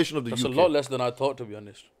the population of the UK. That's a lot less than I thought, to be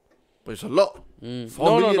honest. But it's a lot.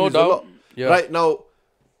 4 million is a lot. Yeah. Right now,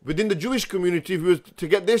 within the Jewish community, if we were to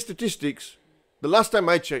get their statistics, the last time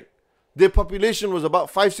I checked, their population was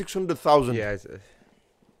about 500,000-600,000. Yeah.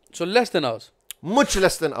 So less than us. Much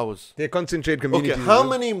less than ours. They concentrate communities. Okay, how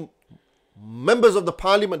many members of the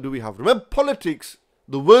parliament do we have? Remember, politics,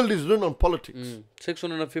 the world is run on politics.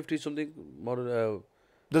 650 something. More,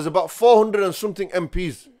 There's about 400 and something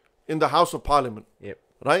MPs in the House of Parliament. Yep.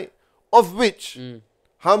 Right? Of which,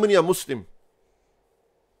 how many are Muslim?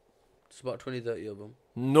 it's about 20, 30 of them.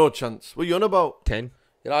 No chance. What are you on about? 10.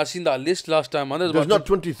 Yeah, I seen that list last time. And There's not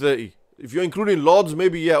 20, 30. If you're including lords,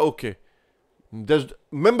 maybe, yeah, okay. There's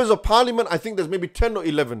members of parliament, I think there's maybe 10 or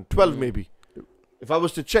 11, 12 maybe. If I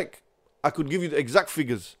was to check, I could give you the exact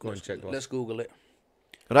figures. Go and check. Let's Google it.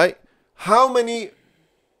 Right? How many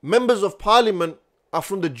members of parliament are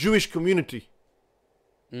from the Jewish community?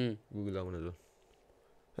 Google that one as well.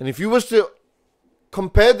 And if you was to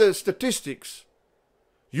compare the statistics,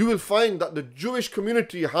 you will find that the Jewish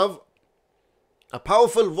community have a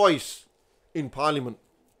powerful voice in parliament.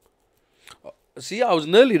 See, I was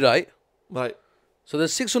nearly right. Right. So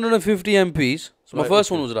there's 650 MPs. So my Right, first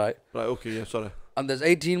okay. one was right. Right, okay, yeah, sorry. And there's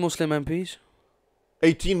 18 Muslim MPs.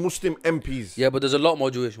 18 Muslim MPs. Yeah, but there's a lot more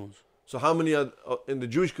Jewish ones. So how many are in the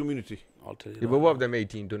Jewish community? I'll tell you. Yeah, that. but what of them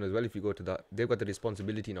 18 done as well? If you go to that, they've got the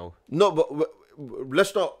responsibility now. No, but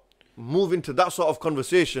let's not move into that sort of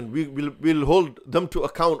conversation. We'll hold them to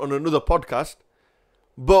account on another podcast.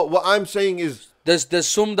 But what I'm saying is, There's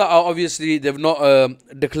some that are obviously they've not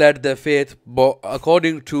declared their faith, but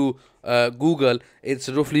according to Google, it's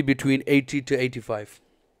roughly between 80 to 85.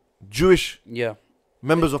 Jewish Yeah.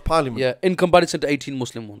 members of parliament. Yeah, in comparison to 18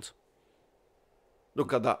 Muslim ones.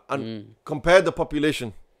 Look at that. And compare the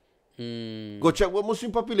population. Go check what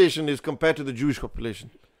Muslim population is compared to the Jewish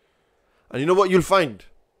population. And you know what you'll find?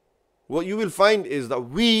 What you will find is that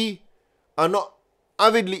we are not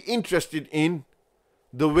avidly interested in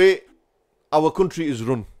the way our country is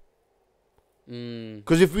run.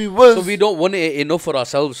 Because if we was... So we don't want it enough for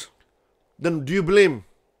ourselves. Then do you blame?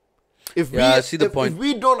 If Yeah, I see the point. If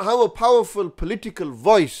we don't have a powerful political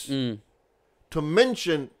voice to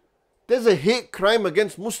mention there's a hate crime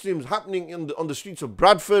against Muslims happening on the streets of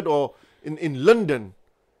Bradford or in London,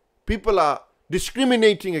 people are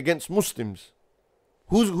discriminating against Muslims.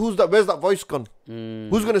 Who's that? Where's that voice gone?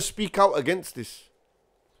 Who's going to speak out against this?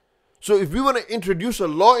 So if we want to introduce a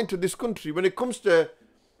law into this country, when it comes to,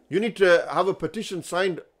 you need to have a petition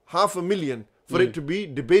signed 500,000 for it to be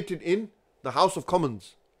debated in the House of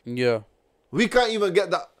Commons. Yeah. We can't even get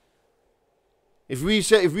that. If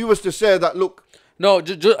we was to say that, look, No,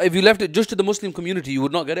 if you left it just to the Muslim community, you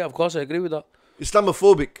would not get it. Of course, I agree with that.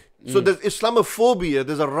 Islamophobic. So there's Islamophobia.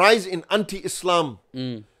 There's a rise in anti-Islam.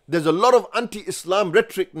 There's a lot of anti-Islam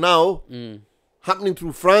rhetoric now happening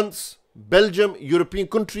through France, Belgium, European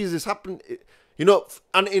countries. It's happened, you know,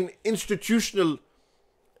 and in institutional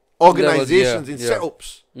organizations, in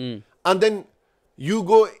setups. And then you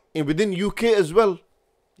go within UK as well.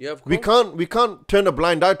 Yeah, of course. We can't turn a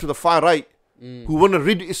blind eye to the far right who want to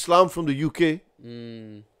rid Islam from the UK.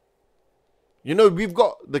 You know, we've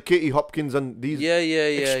got the Katie Hopkins and these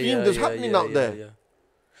extreme that's happening out there. Yeah.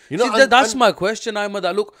 You know, See, that's my question, Ahmad.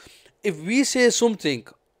 Look, if we say something,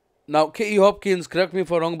 now Katie Hopkins, correct me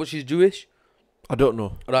if I'm wrong, but she's Jewish. I don't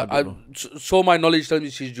know. Right, so my knowledge tells me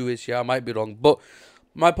she's Jewish. Yeah, I might be wrong, but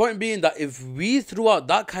my point being that if we threw out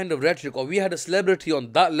that kind of rhetoric, or we had a celebrity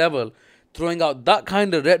on that level throwing out that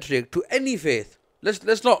kind of rhetoric to any faith,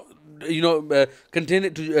 let's not, you know, contain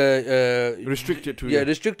it to Restrict it to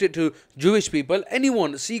restrict it to Jewish people,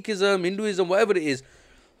 anyone, Sikhism, Hinduism, whatever it is.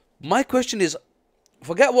 My question is,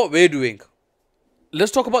 forget what we're doing.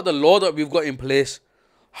 Let's talk about the law that we've got in place.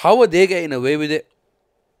 How are they getting away with it?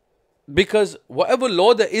 Because whatever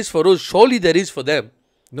law there is for us, surely there is for them.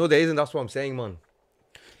 No, there isn't. That's what I'm saying, man.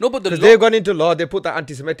 No, but Because they've gone into law, they put that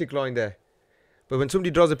anti-Semitic law in there. But when somebody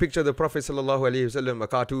draws a picture of the Prophet sallallahu alaihi wasallam, a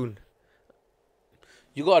cartoon,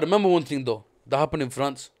 you got to remember one thing though, that happened in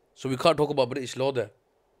France. So we can't talk about British law there.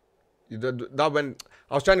 that when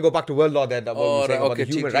I was trying to go back to world law there, that what we were saying about the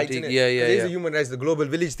human rights, innit? Yeah. There's the human rights, the global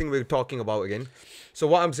village thing we're talking about again. So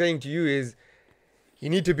what I'm saying to you is, you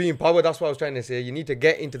need to be in power. That's what I was trying to say. You need to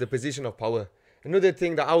get into the position of power. Another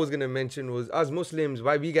thing that I was going to mention was, as Muslims,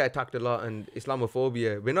 why we get attacked a lot and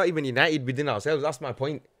Islamophobia, we're not even united within ourselves. That's my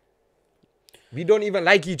point. We don't even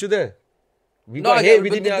like each other. We got hate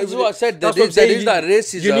within this is what I said. There That's what I'm is saying. that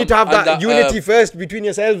racism. You need to have and that unity first between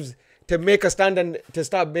yourselves to make a stand and to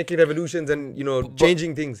start making revolutions and, you know,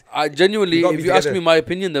 changing things. I genuinely, You gotta if be you ask together. me my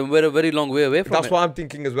opinion, then we're a very long way away from That's it. what I'm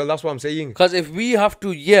thinking as well. That's what I'm saying. Because if we have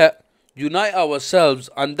to unite ourselves,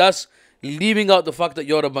 and that's leaving out the fact that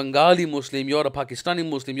you're a Bengali Muslim, you're a Pakistani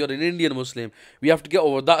Muslim, you're an Indian Muslim, we have to get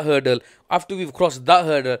over that hurdle. After we've crossed that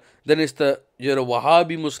hurdle, then it's you're a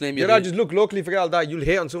Wahhabi Muslim. Yeah, just look locally, forget all that. You'll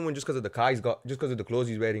hate on someone just because of the car he's got, just because of the clothes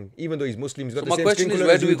he's wearing. Even though he's Muslim, he's got So the my same question skin is, colour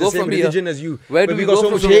where as do you, we go the same from here? religion as you. Where but do we we got go so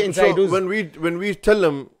from much here? hate inside us. when we tell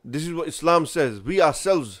them this is what Islam says, we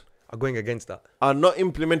ourselves Are going against that. are not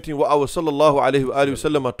implementing what our sallallahu alaihi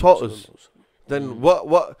wasallam taught us, then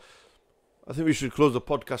what? I think we should close the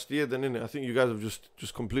podcast here. Then, innit? I think you guys have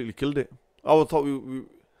just completely killed it. I thought we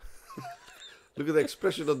look at the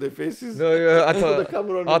expression on their faces. No, I Put the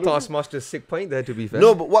camera on I and thought I look. smashed a sick point there. To be fair.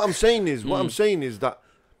 No, but what I'm saying is that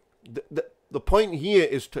the point here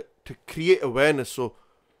is to create awareness. So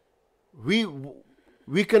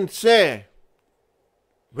we can say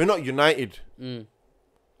we're not united,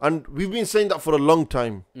 and we've been saying that for a long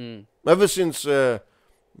time. Ever since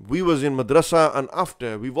we was in madrasa and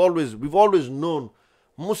after, we've always known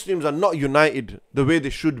Muslims are not united the way they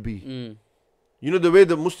should be. You know, the way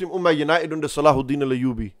the Muslim Ummah united under Salahuddin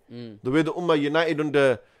al-Ayyubi, the way the Ummah united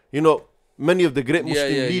under, you know, many of the great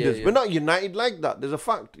Muslim leaders. yeah. We're not united like that. There's a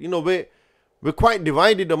fact. You know, we're quite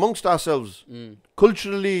divided amongst ourselves,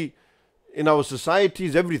 culturally, in our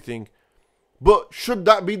societies, everything. But should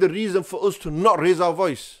that be the reason for us to not raise our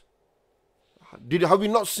voice? Have we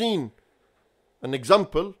not seen an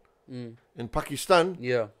example in Pakistan?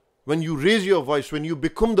 Yeah. When you raise your voice, when you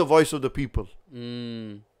become the voice of the people.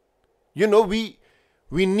 You know, we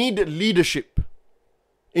need leadership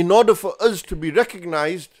in order for us to be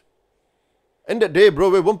recognized. End of the day, bro,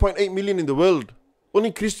 we're 1.8 million in the world.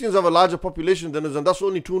 Only Christians have a larger population than us, and that's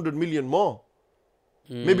only 200 million more.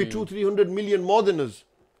 Maybe 200-300 million more than us.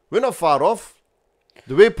 We're not far off.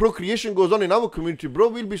 The way procreation goes on in our community, bro,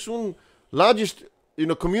 we'll be soon largest, you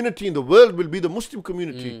know, community in the world will be the Muslim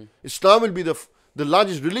community. Islam will be the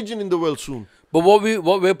largest religion in the world soon. But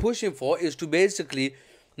what we're pushing for is to basically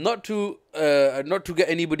not to get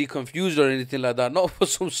anybody confused or anything like that, not for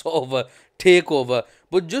some sort of a takeover,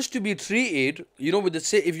 but just to be treated, you know, with the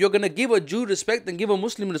say, if you're gonna give a Jew respect, then give a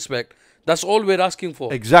Muslim respect. That's all we're asking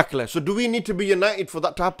for. Exactly. So do we need to be united for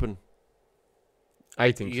that to happen?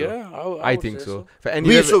 I think so. Yeah, I would think say so. For any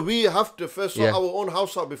We have to first sort Yeah. our own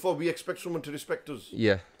house out before we expect someone to respect us.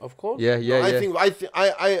 Yeah. Of course. Yeah.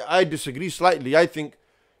 I disagree slightly. I think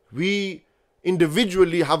we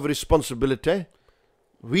individually have responsibility.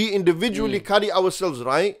 We individually carry ourselves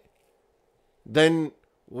right. Then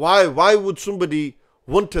why would somebody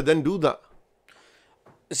want to then do that?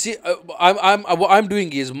 See, what I'm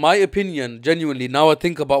doing is, my opinion, genuinely, now I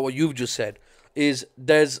think about what you've just said, is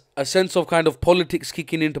there's a sense of kind of politics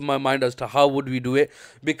kicking into my mind as to how would we do it.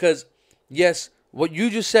 Because, yes, what you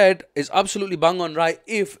just said is absolutely bang on right.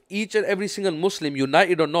 If each and every single Muslim,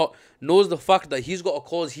 united or not, knows the fact that he's got a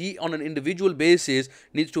cause he, on an individual basis,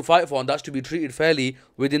 needs to fight for, and that's to be treated fairly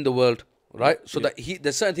within the world, right? So that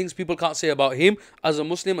there's certain things people can't say about him as a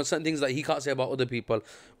Muslim, and certain things that he can't say about other people.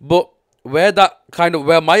 But where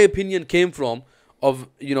my opinion came from, of,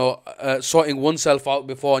 you know, sorting oneself out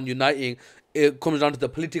before and uniting, it comes down to the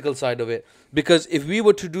political side of it. Because if we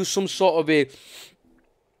were to do some sort of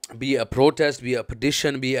be it a protest, be it a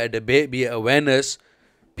petition, be it a debate, be it awareness,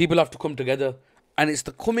 people have to come together. And it's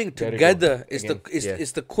the coming together. It's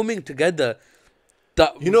the coming together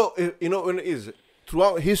that You know when it is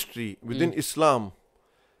throughout history within Islam,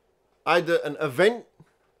 either an event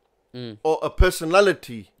or a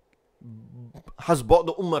personality has brought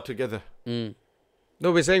the ummah together.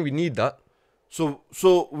 No, we're saying we need that. So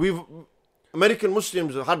American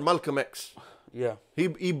Muslims had Malcolm X. yeah. He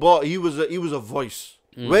was a voice.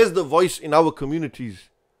 Where's the voice in our communities?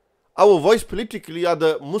 Our voice politically are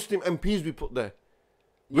the Muslim MPs we put there.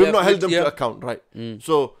 We've not held them to account, right?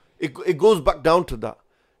 So it goes back down to that.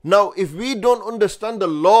 Now, if we don't understand the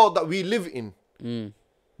law that we live in,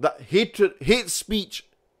 that hate speech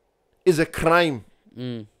is a crime.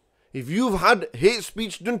 If you've had hate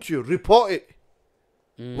speech, don't you? Report it.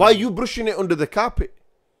 Why are you brushing it under the carpet?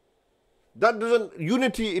 That doesn't,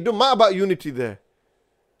 unity, it don't matter about unity there.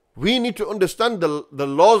 We need to understand the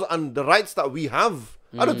laws and the rights that we have.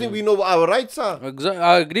 I don't think we know what our rights are. Exactly.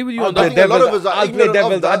 I agree with you on I that. think a lot of us are ignorant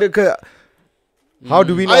of that. advocate. How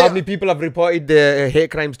do we know how many people have reported the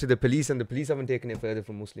hate crimes to the police and the police haven't taken it further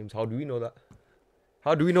from Muslims? How do we know that?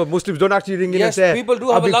 How do we know Muslims don't actually ring in and Yes, say, people do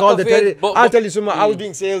I've have a been lack called of a faith, terrorist? but- I'll tell you something. I was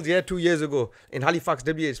doing sales 2 years ago in Halifax,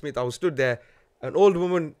 W.H. Smith. I was stood there. An old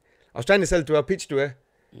woman, I was trying to sell to her, pitch to her.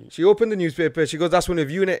 She opened the newspaper. She goes, that's one of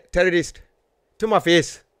you, innit? Terrorist. To my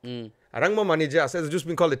face. I rang my manager. I said, it's just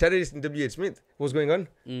been called a terrorist in WH Smith. What's going on?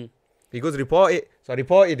 He goes, report it. So I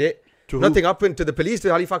reported it. Nothing happened to the police, to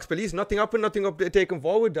Halifax police. Nothing happened. Nothing taken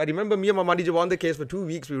forward. I remember me and my manager were on the case for 2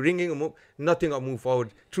 weeks. We were ringing him up. Nothing got moved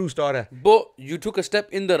forward. True story. But you took a step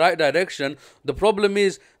in the right direction. The problem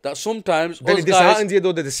is that sometimes then us it disheartens you,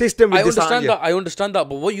 though. The system will dishearten you. I understand that.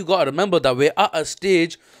 But what you got to remember that we're at a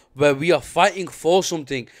stage where we are fighting for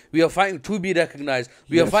something. We are fighting to be recognized.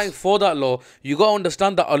 We are fighting for that law. You got to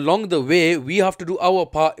understand that along the way, we have to do our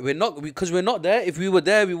part. Because we're not there. If we were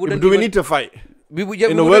there, we wouldn't. Do we need to fight?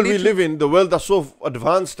 In the world we live in, the world that's so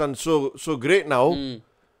advanced and so great now,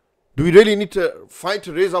 do we really need to fight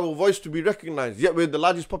to raise our voice to be recognized? Yet we're the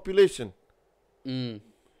largest population. The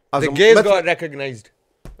gays got recognized.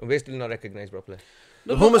 And we're still not recognized properly.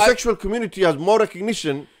 The homosexual community has more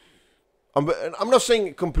recognition. I'm not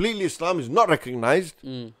saying completely Islam is not recognized.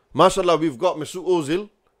 MashaAllah, we've got Mesut Ozil.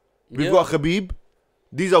 We've got Khabib.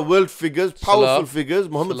 These are world figures, powerful figures.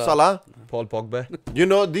 Muhammad Salah. Paul Pogba. You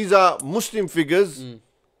know, these are Muslim figures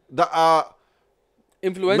that are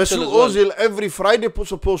influential. Mesut Ozil every Friday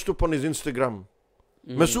puts a post up on his Instagram.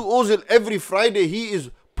 Mesut Ozil every Friday, he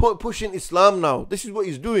is pushing Islam now. This is what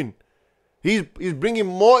he's doing. He's bringing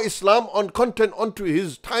more Islam on content onto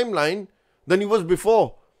his timeline than he was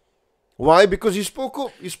before. Why? Because he spoke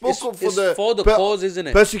up. He spoke up for the cause, isn't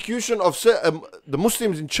it? Persecution of the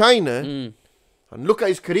Muslims in China. And look at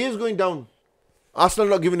his career's going down. Arsenal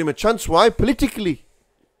not giving him a chance. Why? Politically.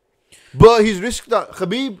 But he's risked that.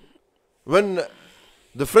 Khabib, when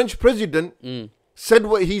the French president said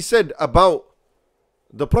what he said about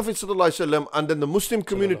the Prophet ﷺ and then the Muslim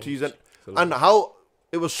communities and how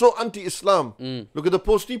it was so anti-Islam. Look at the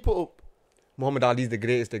post he put up. Muhammad Ali is the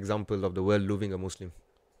greatest example of the world loving a Muslim.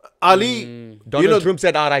 Ali, Donald Trump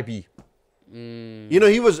said R.I.P. You know,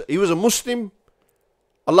 he was a Muslim.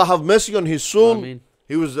 Allah have mercy on his soul. Ameen.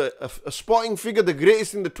 He was a sporting figure, the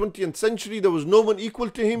greatest in the 20th century. There was no one equal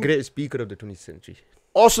to him. Greatest speaker of the 20th century.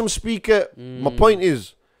 Awesome speaker. My point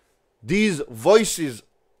is, these voices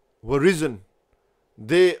were risen.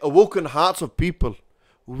 They awoken hearts of people.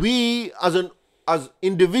 We, as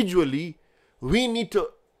individually, we need to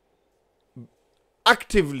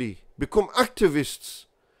actively become activists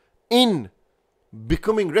in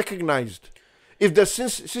becoming recognized. If there's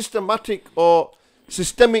systematic or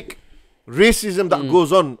systemic racism that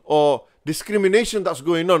goes on, or discrimination that's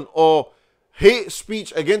going on, or hate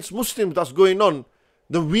speech against Muslims that's going on,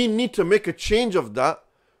 then we need to make a change of that.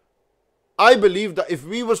 I believe that if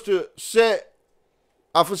we was to say,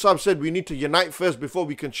 Afar Saab said we need to unite first before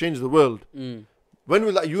we can change the world. When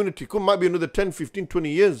will that unity come? Might be another 10, 15, 20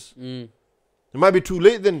 years. It might be too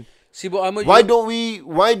late then. See, but why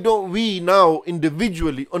don't we now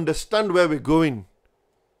individually understand where we're going?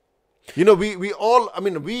 You know, we all, I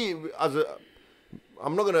mean, I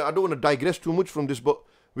don't want to digress too much from this, but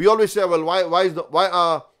we always say, well, why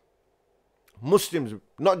are Muslims,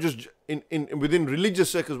 not just within religious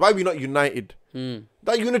circles, why are we not united?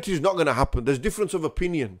 That unity is not going to happen. There's difference of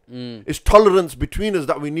opinion. It's tolerance between us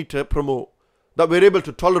that we need to promote. That we're able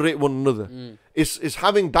to tolerate one another. It's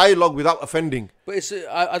having dialogue without offending. But it's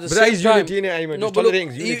at the same time.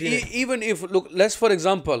 Even if, look, let's for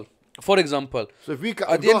example. So if we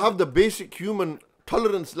don't have the basic human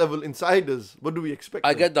tolerance level inside us, what do we expect?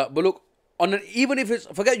 I get that. But look, even if it's,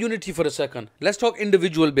 forget unity for a second. Let's talk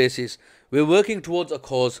individual basis. We're working towards a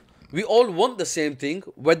cause. We all want the same thing,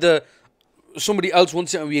 whether somebody else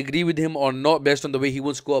wants it and we agree with him or not based on the way he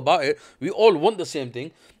wants to go about it. We all want the same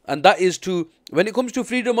thing. And that is to, when it comes to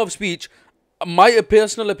freedom of speech, my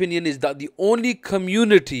personal opinion is that the only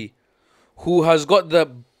community who has got the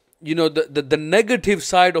negative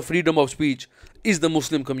side of freedom of speech is the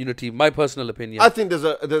Muslim community. My personal opinion. I think is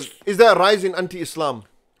there a rise in anti-Islam?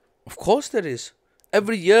 Of course there is.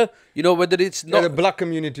 Every year, whether it's not... the black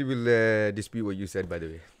community will dispute what you said, by the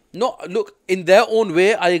way. No, look, in their own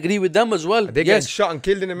way, I agree with them as well. They get shot and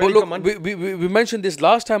killed in America, man. We mentioned this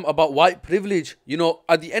last time about white privilege.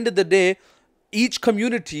 At the end of the day, each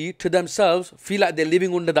community to themselves feel like they're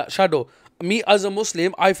living under that shadow. Me as a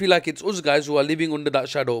Muslim, I feel like it's us guys who are living under that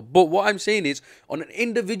shadow. But what I'm saying is, on an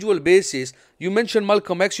individual basis, you mentioned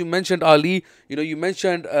Malcolm X, you mentioned Ali, you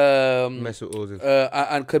mentioned Mesut Ozil.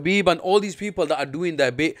 And Khabib and all these people that are doing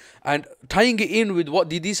their bit and tying it in with what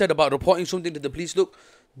Didi said about reporting something to the police. Look,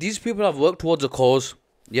 these people have worked towards a cause.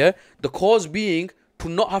 Yeah, the cause being to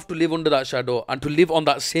not have to live under that shadow and to live on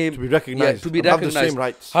that same, to be recognized, have the same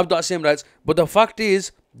rights, have that same rights. But the fact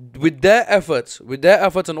is, with their efforts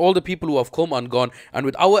and all the people who have come and gone, and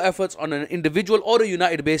with our efforts on an individual or a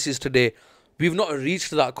united basis today, we've not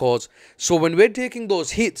reached that cause. So when we're taking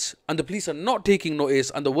those hits and the police are not taking notice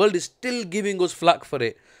and the world is still giving us flack for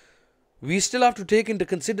it, we still have to take into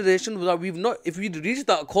consideration that we've not, if we'd reached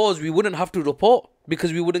that cause, we wouldn't have to report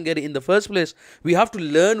because we wouldn't get it in the first place. We have to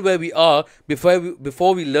learn where we are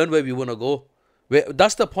before we learn where we want to go.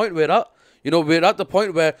 That's the point we're at. You know, we're at the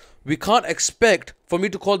point where we can't expect for me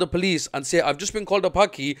to call the police and say, I've just been called a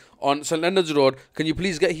Paki on St. Leonard's Road. Can you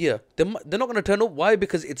please get here? They're not going to turn up. Why?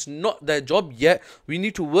 Because it's not their job yet. We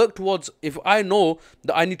need to work towards, if I know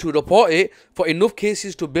that I need to report it for enough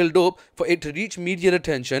cases to build up, for it to reach media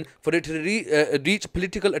attention, for it to reach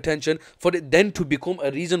political attention, for it then to become a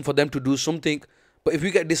reason for them to do something. But if we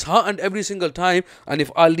get disheartened every single time, and if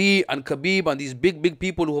Ali and Khabib and these big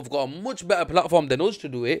people who have got a much better platform than us to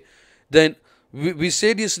do it, then we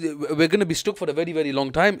say this, we're going to be stuck for a very, very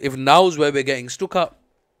long time if now's where we're getting stuck at.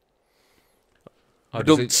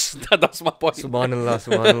 That's my point. Subhanallah,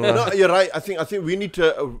 subhanallah. No, you're right. I think we need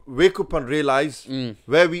to wake up and realize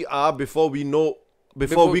where we are before we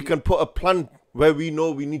can put a plan where we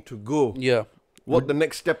know we need to go. Yeah. What the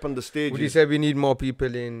next step on the stage Would is. you say we need more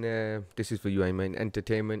people in, this is for you, I mean,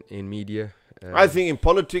 entertainment, in media? I think in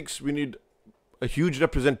politics we need a huge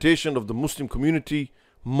representation of the Muslim community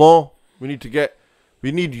more. We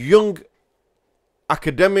need young,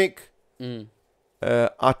 academic,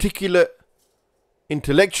 articulate,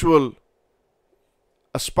 intellectual,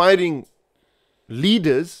 aspiring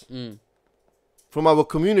leaders from our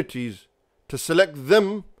communities to select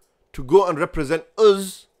them to go and represent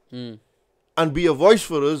us and be a voice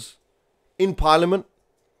for us in Parliament.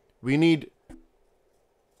 We need,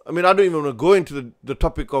 I mean, I don't even want to go into the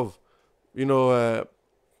topic of, you know,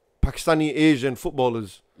 Pakistani Asian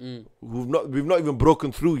footballers we've not even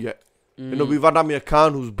broken through yet. You know, we've had Amir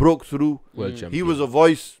Khan who's broke through. World champion. He was a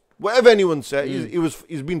voice. Whatever anyone said,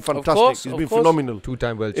 he's been fantastic. He's been phenomenal.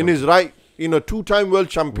 Two-time world in champion. his right. You know, two-time world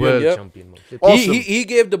champion. World champion. Awesome. He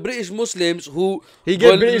gave the British Muslims who He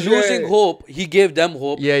gave were British, losing hope, he gave them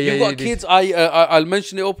hope. Yeah, You've got he did. kids, I'll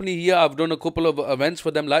mention it openly here. I've done a couple of events for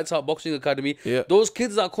them, Lights Out Boxing Academy. Yeah. Those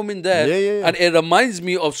kids that come in there, Yeah. and it reminds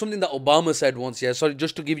me of something that Obama said once. Yeah, sorry,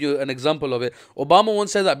 just to give you an example of it. Obama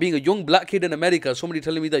once said that being a young black kid in America, somebody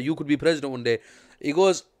telling me that you could be president one day, he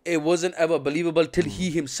goes, it wasn't ever believable till he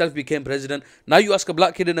himself became president. Now you ask a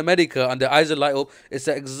black kid in America and their eyes are light up. It's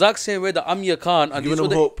the exact same way that Amir Khan and Giving these them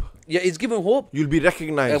other, hope. yeah, it's giving hope. You'll be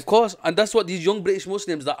recognized. Of course, and that's what these young British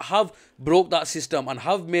Muslims that have broke that system and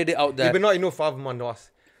have made it out there. Yeah, but not enough of man was.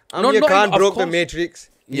 No, Amir not Khan enough, of broke the course. matrix.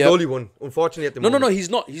 He's Yeah. the only one, unfortunately, at the moment. No, he's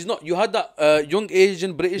not. You had that young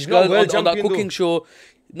Asian British He's not girl world on that champion cooking though. show.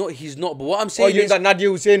 No, he's not. But what I'm Oh, saying you is, that Nadia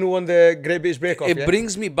Hussain who won the Great British Bake Off, it yeah?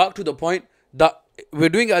 brings me back to the point that we're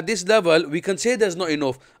doing it at this level. We can say there's not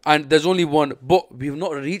enough and there's only one, but we've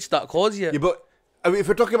not reached that cause yet. Yeah, but I mean, if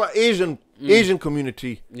we're talking about Asian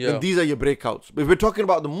community, Yeah. then these are your breakouts. But if we're talking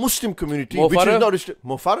about the Muslim community, Mo which Farah? is not restricted,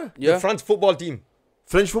 Mo Farah? Yeah. The France football team.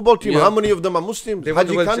 French football team, Yeah. how many of them are Muslims? They won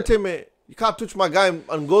Haji the World Kante, mate. You can't touch my guy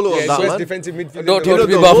Angolo Yeah, on that, best man. defensive midfielder. Don't in the talk to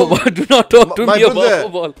me the about whole- football. Do not talk to My me about brother,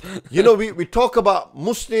 football. You know, we talk about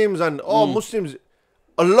Muslims and Muslims.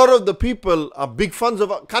 A lot of the people are big fans of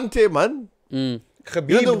Kante, man. Khabib,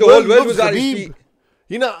 You know, the whole world was at his Khabib. feet.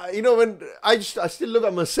 You know when I still love, I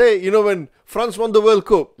must say, you know, when France won the World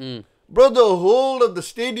Cup, bro, the whole of the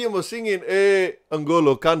stadium was singing, "Hey,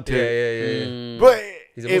 Angolo Kante." Yeah. Bro,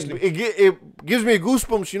 He's a Muslim. it gives me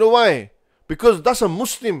goosebumps. You know why? Because that's a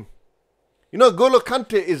Muslim. You know, Golo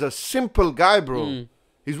Kante is a simple guy, bro.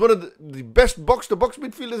 He's one of the best box-to-box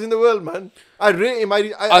midfielders in the world, man. I rate him.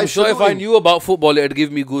 I'm sure if salute I him. knew about football, it'd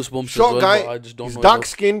give me goosebumps. Short as well, guy, but I just don't he's know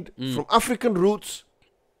dark-skinned, from African roots,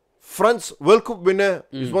 France World Cup winner.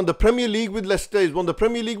 He's won the Premier League with Leicester. He's won the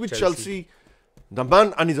Premier League with Chelsea. The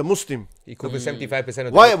man, and he's a Muslim. He covers 75%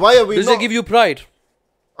 of Why are we Does not? it give you pride?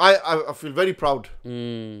 I feel very proud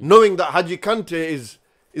knowing that Haji Kante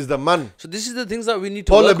is the man. So this is the things that we need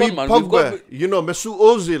to Paul work Habib on, man. We've got, Pogba, you know, Mesut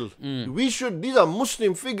Ozil. These are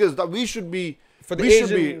Muslim figures that we should be for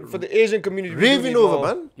the Asian community. we do raving need over, more,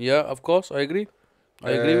 man. yeah, of course, I agree.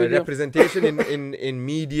 I agree with you. representation in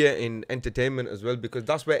media, in entertainment as well, because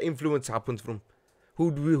that's where influence happens from. Who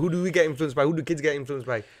do we get influenced by? Who do kids get influenced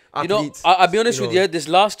by? Athletes. You know, I'll be honest with know. you, this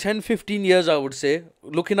last 10, 15 years, I would say,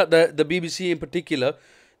 looking at the BBC in particular,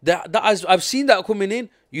 that I've seen that coming in.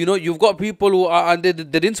 You know, you've got people who are, and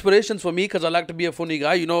they're inspirations for me because I like to be a funny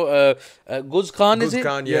guy. You know, Guz Khan, is Guz it?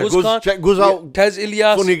 Khan, yeah. Guz Guz- Khan. check Guz out. Tez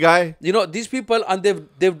Ilyas. Funny guy. You know, these people, and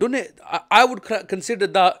they've done it. I would consider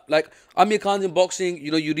that, like, Amir Khan's in boxing, you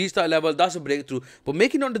know, you reach that level, that's a breakthrough. But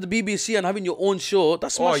making it onto the BBC and having your own show,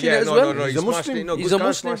 that's smashing it as well. No, He's a Muslim. No, He's Guz a Khan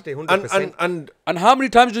Muslim. smashed it 100%. And how many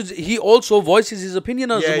times does he also voices his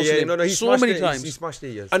opinion as a Muslim? he so smashed many it. times. He smashed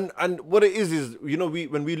it, yes. And what it is, you know,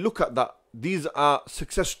 when we look at that, these are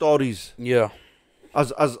success stories. Yeah.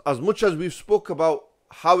 as much as we've spoke about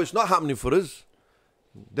how it's not happening for us,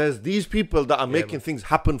 there's these people that are making things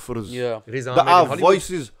happen for us. Yeah. Riz That Ahmed in are Hollywood.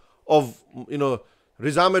 voices of, you know,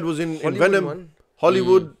 Riz Ahmed was in Hollywood, Venom, man.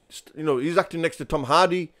 Hollywood, you know, he's acting next to Tom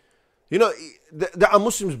Hardy. You know, there are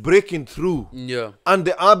Muslims breaking through. Yeah. And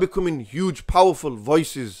they are becoming huge, powerful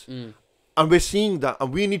voices. And we're seeing that.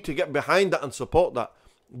 And we need to get behind that and support that.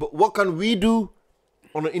 But what can we do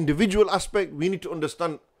on an individual aspect? We need to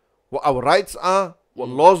understand what our rights are, what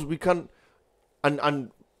laws we can.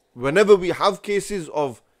 And whenever we have cases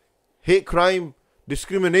of hate crime,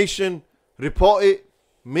 discrimination, report it,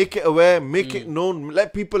 make it aware, make it known,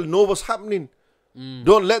 let people know what's happening.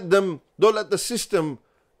 Don't let the system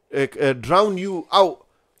drown you out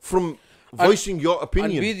from voicing your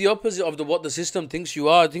opinion. And be the opposite of what the system thinks you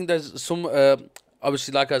are. I think there's some,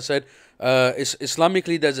 obviously, like I said,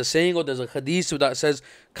 Islamically, there's a saying or there's a hadith that says,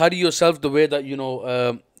 carry yourself the way that, you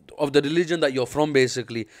know, of the religion that you're from,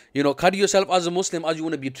 basically. You know, carry yourself as a Muslim as you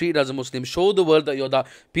want to be treated as a Muslim. Show the world that you're that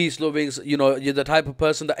peace-loving, you know, you're the type of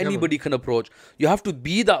person that anybody can approach. You have to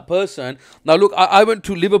be that person. Now, look, I went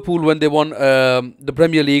to Liverpool when they won the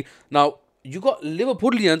Premier League. Now, you got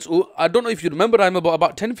Liverpoolians who, I don't know if you remember, I'm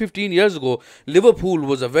about 10, 15 years ago, Liverpool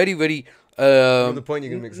was a very, very, The point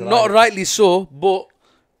you can make is not rightly so, but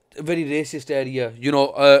a very racist area. You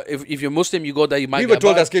know, if you're Muslim, you go there, you might We were get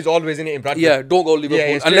told banned. as kids always in it in Bradford. Yeah, don't go Liverpool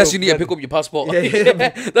straight unless up, you need to yeah. pick up your passport. Yeah.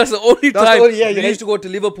 That's the only That's time the only- yeah, you we need- used to go to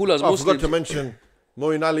Liverpool as I Muslims. forgot to mention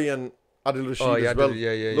Moeen Ali and Adil Rashid Oh, yeah, as well.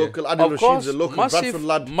 yeah. Local Adil Of course, Rashid's a local massive, Bradford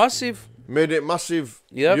lad. massive. Made it massive.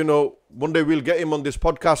 Yep. You know, one day we'll get him on this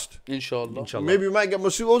podcast. Inshallah. Maybe we might get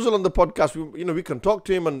Masood Ozil on the podcast. We can talk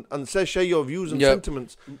to him and share your views and Yep.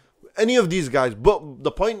 sentiments. Any of these guys. But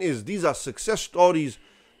the point is, these are success stories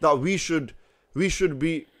that we should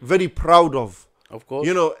be very proud of. Of course.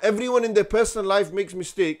 You know, everyone in their personal life makes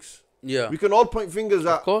mistakes. Yeah. We can all point fingers Of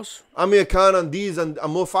at course. Amir Khan and these and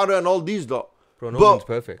Mo Farah and all these lot. Bro, no But one's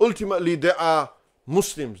perfect. ultimately, they are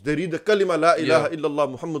Muslims. They read the kalima la ilaha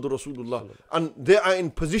illallah Muhammadur Rasulullah. And they are in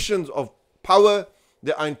positions of power.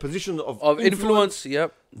 They are in positions of influence.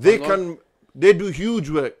 Yep. They do huge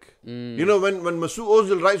work. You know, when Masood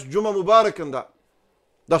Ozil writes Juma Mubarak and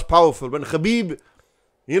that's powerful. When Khabib,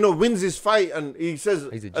 you know, wins his fight and he says,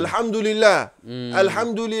 He's a G. Alhamdulillah,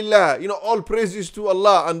 Alhamdulillah, you know, all praises to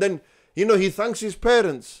Allah. And then, you know, he thanks his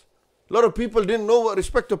parents. A lot of people didn't know what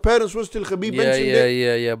respect to parents was till Khabib mentioned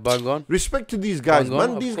it. Yeah. Bang on. Respect to these guys, Bang on,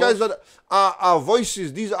 man. of These course. guys are our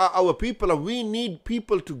voices. These are our people, and we need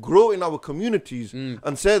people to grow in our communities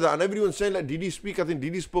and say that. And everyone's saying, like, Didi speak. I think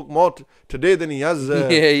Didi spoke more today than he has. Yeah.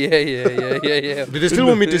 Do they still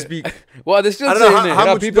want me to speak? What are they still I don't know saying? how There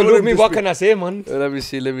are much people they want with me. him to What speak. can I say, man? Let me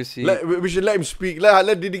see. We should let him speak.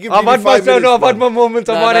 Let Didi give I've Didi had 5 minutes. I've had my man. moments.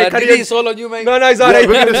 I'm Nah, alright. Didi, Carry it's all on you, mate. on. No, it's Yeah, alright.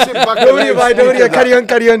 we're gonna sit back and Don't let worry him about it. speak Don't worry. and that.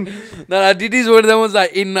 Carry on. Nah, Didi's one of them ones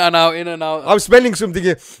like in and out. I'm smelling something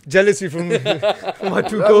here. Jealousy from my two Why would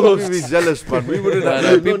we co-hosts. be jealous, man? We wouldn't Nah, have nah,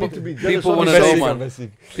 no people- need to be jealous. people on wanna the know, show,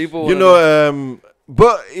 man. People, You wanna know,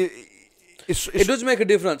 but it does make a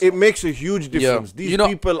difference. it makes a huge difference. These You know-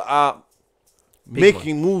 people are Big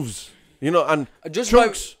making moves, you know, and Just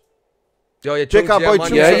Chunks. Yo, Check our boy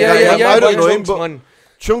Chunks. Yeah, I don't know him, Chunks, but man.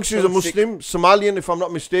 Chunks is a Chunks sick. Muslim, Somalian, if I'm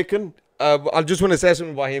not mistaken. I just want to say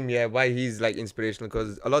something about him, why he's like inspirational,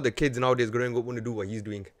 because a lot of the kids nowadays growing up want to do what he's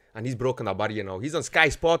doing, and he's broken that barrier now. He's on Sky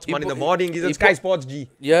Sports, He man, in put- the morning. He's on he Sky put- Sports, G.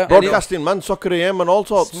 yeah. Broadcasting, man, Soccer AM and all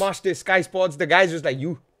sorts. Smashed it, Sky Sports. The guy's just like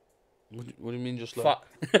you. What do you mean, just like?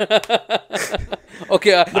 Fuck.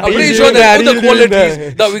 Okay, I'm he's pretty doing sure that, there's other he's doing qualities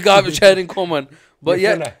that. that we got share in common. But Yeah,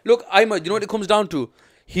 yeah, fella. look, you know what it comes down to?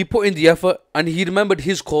 He put in the effort and he remembered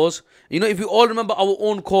his cause. You know, if we all remember our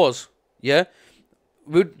own cause, yeah,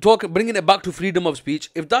 we're talking, bringing it back to freedom of speech.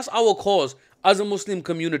 If that's our cause as a Muslim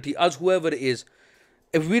community, as whoever it is,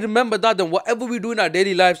 if we remember that, then whatever we do in our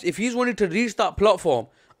daily lives, if he's wanting to reach that platform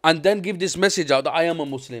and then give this message out that I am a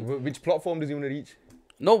Muslim, Which platform does he want to reach?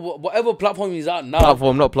 no, whatever platform he's at now,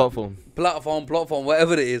 Platform, not platform. platform,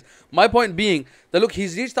 whatever it is. My point being that look,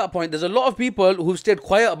 he's reached that point. There's a lot of people who've stayed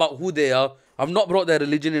quiet about who they are, have not brought their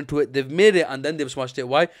religion into it. They've made it and then they've smashed it.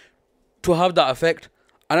 Why? To have that effect.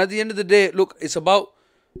 And at the end of the day, look, it's about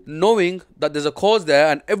knowing that there's a cause there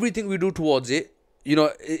and everything we do towards it, you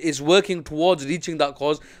know, is working towards reaching that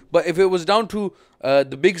cause. But if it was down to the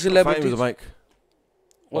big Fighting celebrities, with the mic.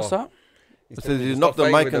 What's Oh. that? I said he knocked the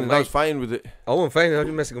mic and I was fighting with it. I won't find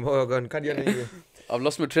I'm messing him. Oh, God. Carry on anyway. I've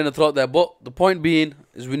lost my train of thought there. But the point being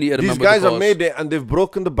is we need to These remember guys the have cause. made it and they've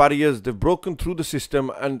broken the barriers, they've broken through the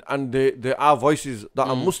system, and there are voices that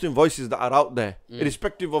are Muslim voices that are out there,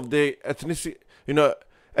 irrespective of their ethnicity,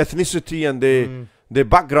 ethnicity and their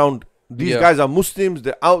background. These Yeah. guys are Muslims,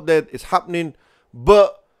 they're out there, it's happening.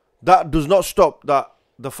 But that does not stop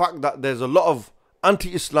the fact that there's a lot of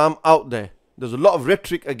anti-Islam out there. There's a lot of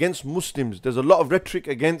rhetoric against Muslims. There's a lot of rhetoric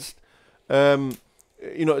against,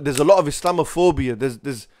 there's a lot of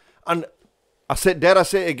Islamophobia. And I say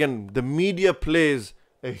it again, the media plays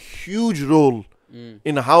a huge role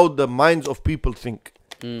in how the minds of people think,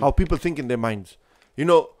 how people think in their minds. You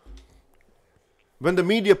know, when the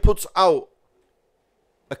media puts out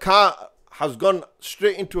a car has gone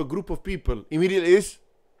straight into a group of people, immediately is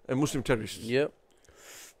a Muslim terrorist. Yep.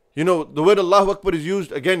 You know, the word Allahu Akbar is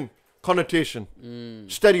used, again, connotation,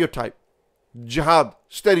 stereotype, jihad,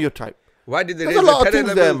 stereotype. Why did they There's raise a lot the of terror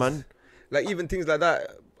things levels? there, man. Like even things like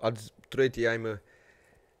that, I'll just throw it to you, Imam.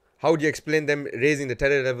 How would you explain them raising the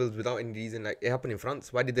terror levels without any reason? Like it happened in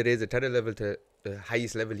France. Why did they raise the terror level to the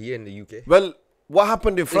highest level here in the UK? Well, what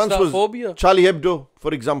happened in France was Islamophobia. Charlie Hebdo,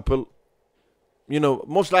 for example. You know,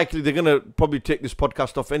 most likely they're going to probably take this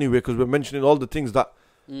podcast off anyway because we're mentioning all the things that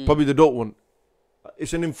probably they don't want.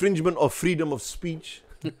 It's an infringement of freedom of speech,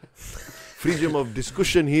 freedom of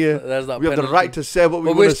discussion here. There's that We have the penalty. right to say what we But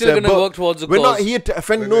want we're to still say. going to But work towards the we're not cause. here to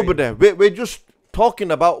offend We're not nobody. We're just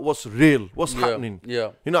talking about what's real, what's happening.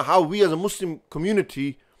 Yeah. You know, how we as a Muslim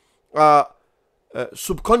community are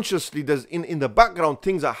subconsciously, there's in the background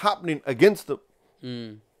things are happening against them.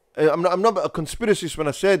 I'm not a conspiracist when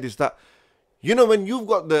I say this, that, you know, when you've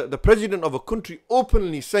got the president of a country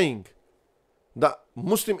openly saying that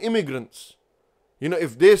Muslim immigrants, you know,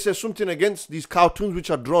 if they say something against these cartoons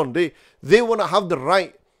which are drawn, they want to have the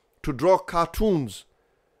right to draw cartoons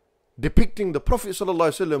depicting the Prophet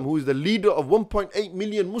ﷺ, who is the leader of 1.8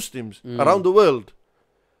 million Muslims around the world.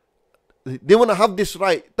 They want to have this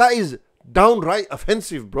right. That is downright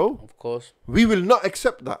offensive, bro. Of course. We will not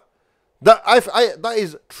accept that. That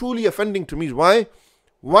is truly offending to me. Why?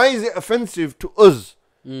 Why is it offensive to us?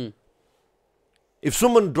 If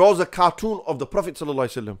someone draws a cartoon of the Prophet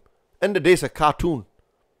ﷺ, end of the day it's a cartoon.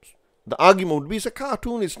 The argument would be it's a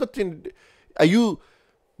cartoon. It's nothing. The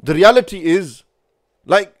reality is,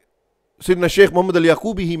 like Sayyidina Shaykh Muhammad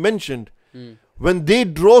al-Yaqubi, he mentioned, when they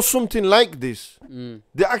draw something like this,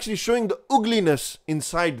 they're actually showing the ugliness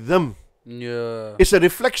inside them. Yeah. It's a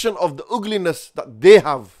reflection of the ugliness that they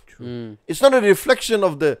have. It's not a reflection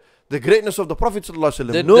of the greatness of the Prophet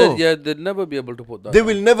ﷺ. No. They'd never be able to put that. They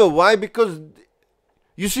will never. Why? Because,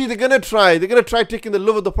 you see, they're going to try taking the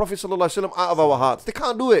love of the Prophet ﷺ out of our hearts. They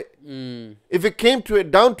can't do it. If it came to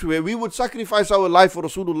it, down to it, we would sacrifice our life for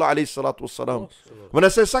Rasulullah alayhi salatu wasalam. When I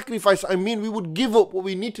say sacrifice, I mean we would give up what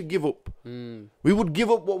we need to give up. We would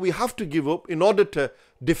give up what we have to give up in order to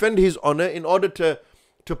defend his honor, in order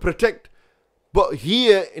to protect. But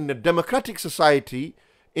here in a democratic society,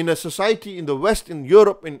 in a society in the West, in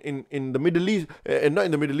Europe, in the Middle East, not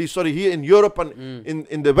in the Middle East, sorry, here in Europe and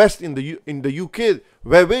in the West, in the UK,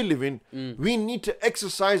 where we live in, we need to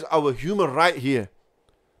exercise our human right here.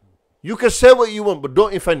 You can say what you want, but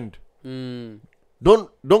don't offend.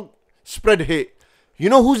 Don't spread hate. You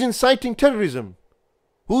know who's inciting terrorism?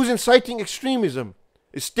 Who's inciting extremism?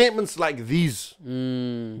 It's statements like these.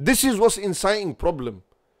 This is what's inciting problem.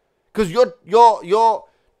 Because you're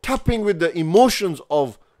tapping with the emotions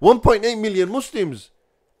of 1.8 million Muslims,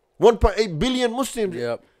 1.8 billion Muslims.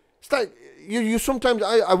 Yep. It's like you sometimes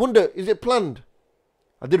I wonder, is it planned?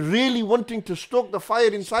 Are they really wanting to stoke the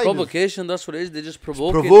fire inside us? Provocation, that's what it is. They're just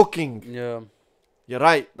provoking. Provoking. Yeah. You're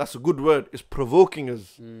right. That's a good word. It's provoking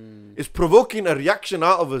us. It's provoking a reaction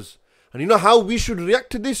out of us. And you know how we should react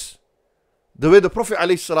to this? The way the Prophet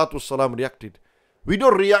ﷺ reacted. We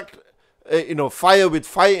don't react, fire with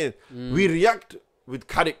fire. We react with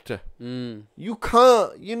character. You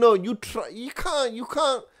can't, you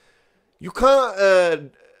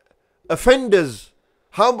can't offend us.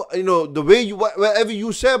 How, the way whatever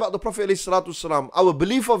you say about the Prophet ﷺ, our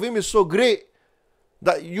belief of him is so great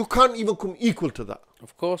that you can't even come equal to that.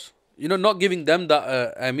 Of course. Not giving them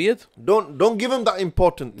that ahmiyat. Don't give them that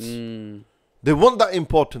importance. They want that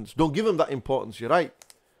importance. Don't give them that importance. You're right.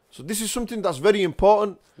 So this is something that's very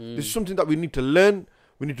important. This is something that we need to learn.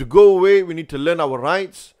 We need to go away. We need to learn our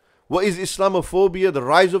rights. What is Islamophobia? The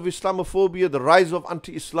rise of Islamophobia, the rise of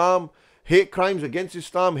anti-Islam, hate crimes against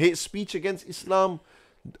Islam, hate speech against Islam.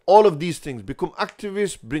 All of these things. Become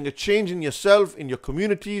activists. Bring a change in yourself, in your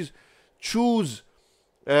communities. Choose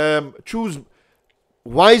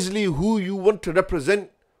wisely who you want to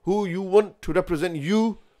represent,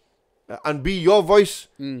 you, and be your voice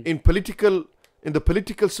in the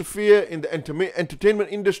political sphere, in the entertainment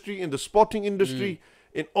industry, in the sporting industry,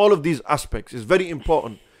 in all of these aspects. Is very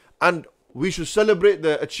important. And we should celebrate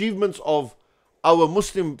the achievements of our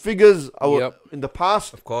Muslim figures, in the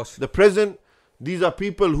past, Of course. the present. These are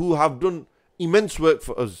people who have done immense work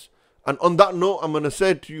for us. And on that note, I'm going to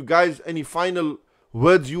say to you guys, any final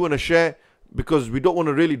words you want to share? Because we don't want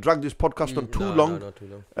to really drag this podcast on too long. No, not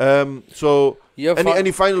too long. So, Yeah,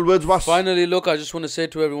 any final words, Was? Finally, look, I just want to say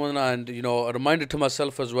to everyone, and a reminder to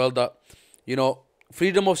myself as well, that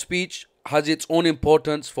freedom of speech has its own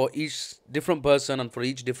importance for each different person and for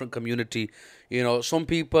each different community. Some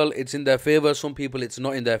people it's in their favor, some people it's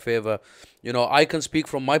not in their favor. I can speak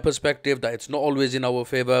from my perspective that it's not always in our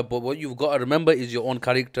favor, but what you've got to remember is your own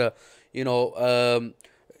character.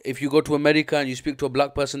 If you go to America and you speak to a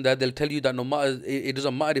black person there, they'll tell you that no matter, it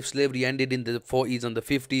doesn't matter if slavery ended in the 40s and the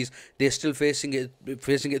 50s, they're still facing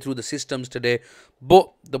it through the systems today.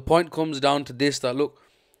 But the point comes down to this, that look,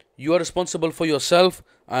 you are responsible for yourself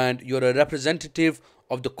and you're a representative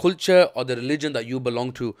of the culture or the religion that you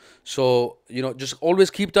belong to. So, just always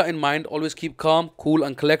keep that in mind, always keep calm, cool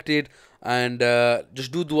and collected, and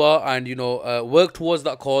just do dua and, work towards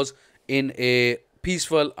that cause in a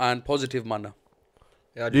peaceful and positive manner.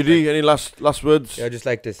 Yeah, Didi, any last words? Yeah, I just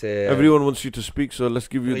like to say... Everyone wants you to speak, so let's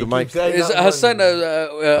give you the mic. Is Hussain...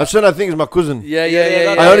 Hussain, I think, is my cousin.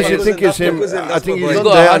 Yeah. I honestly think it's him. I think he's on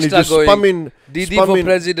got there a and he's just hashtag spamming. Didi for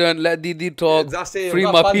president, let Didi talk, free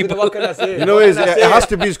my people. What can I say? It has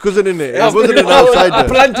to be his cousin, innit? It wasn't an outsider. I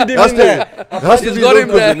planted him in there. It has to be his own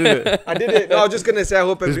cousin, innit? I did it. No, I was just going to say, I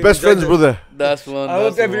hope His everyone best friend's enjoyed brother. That's one. I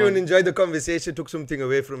hope everyone enjoyed the conversation, took something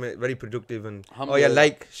away from it, very productive. And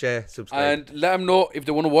like, share, subscribe. And let them know if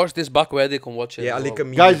they want to watch this back where they can watch it. Yeah, Al Hikam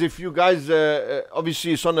Media. Guys, if you guys,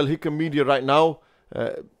 obviously it's on Al Hikam Media right now.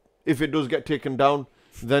 If it does get taken down,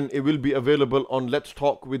 then it will be available on Let's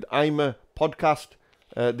Talk with IMAH podcast,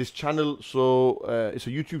 this channel. So it's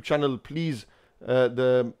a YouTube channel. Please,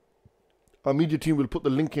 our media team will put the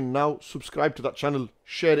link in now. Subscribe to that channel.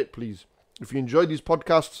 Share it, please. If you enjoy these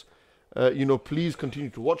podcasts, please continue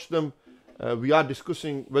to watch them. We are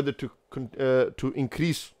discussing whether to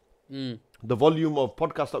increase the volume of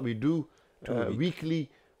podcasts that we do weekly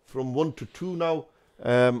from 1 to 2 now.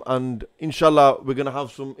 And inshallah, we're going to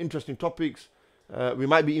have some interesting topics. We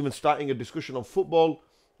might be even starting a discussion on football,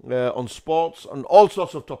 on sports, and all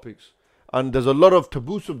sorts of topics. And there's a lot of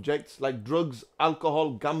taboo subjects like drugs,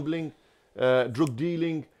 alcohol, gambling, drug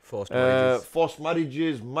dealing, forced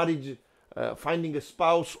marriages, marriage, finding a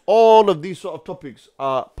spouse. All of these sort of topics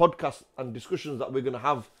are podcasts and discussions that we're going to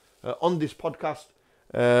have on this podcast,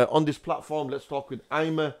 on this platform. Let's Talk with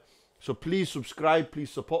IMAH. So please subscribe, please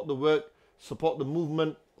support the work, support the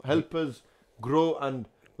movement, help us grow. And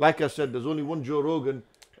like I said, there's only one Joe Rogan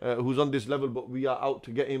who's on this level, but we are out to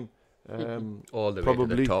get him all the probably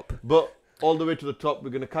way to the top. But all the way to the top, we're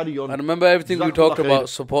going to carry on. And remember everything we talked about,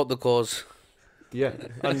 support the cause. Yeah,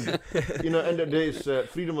 and end of the day,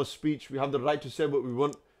 it's freedom of speech. We have the right to say what we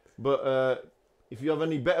want. But if you have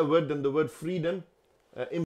any better word than the word freedom,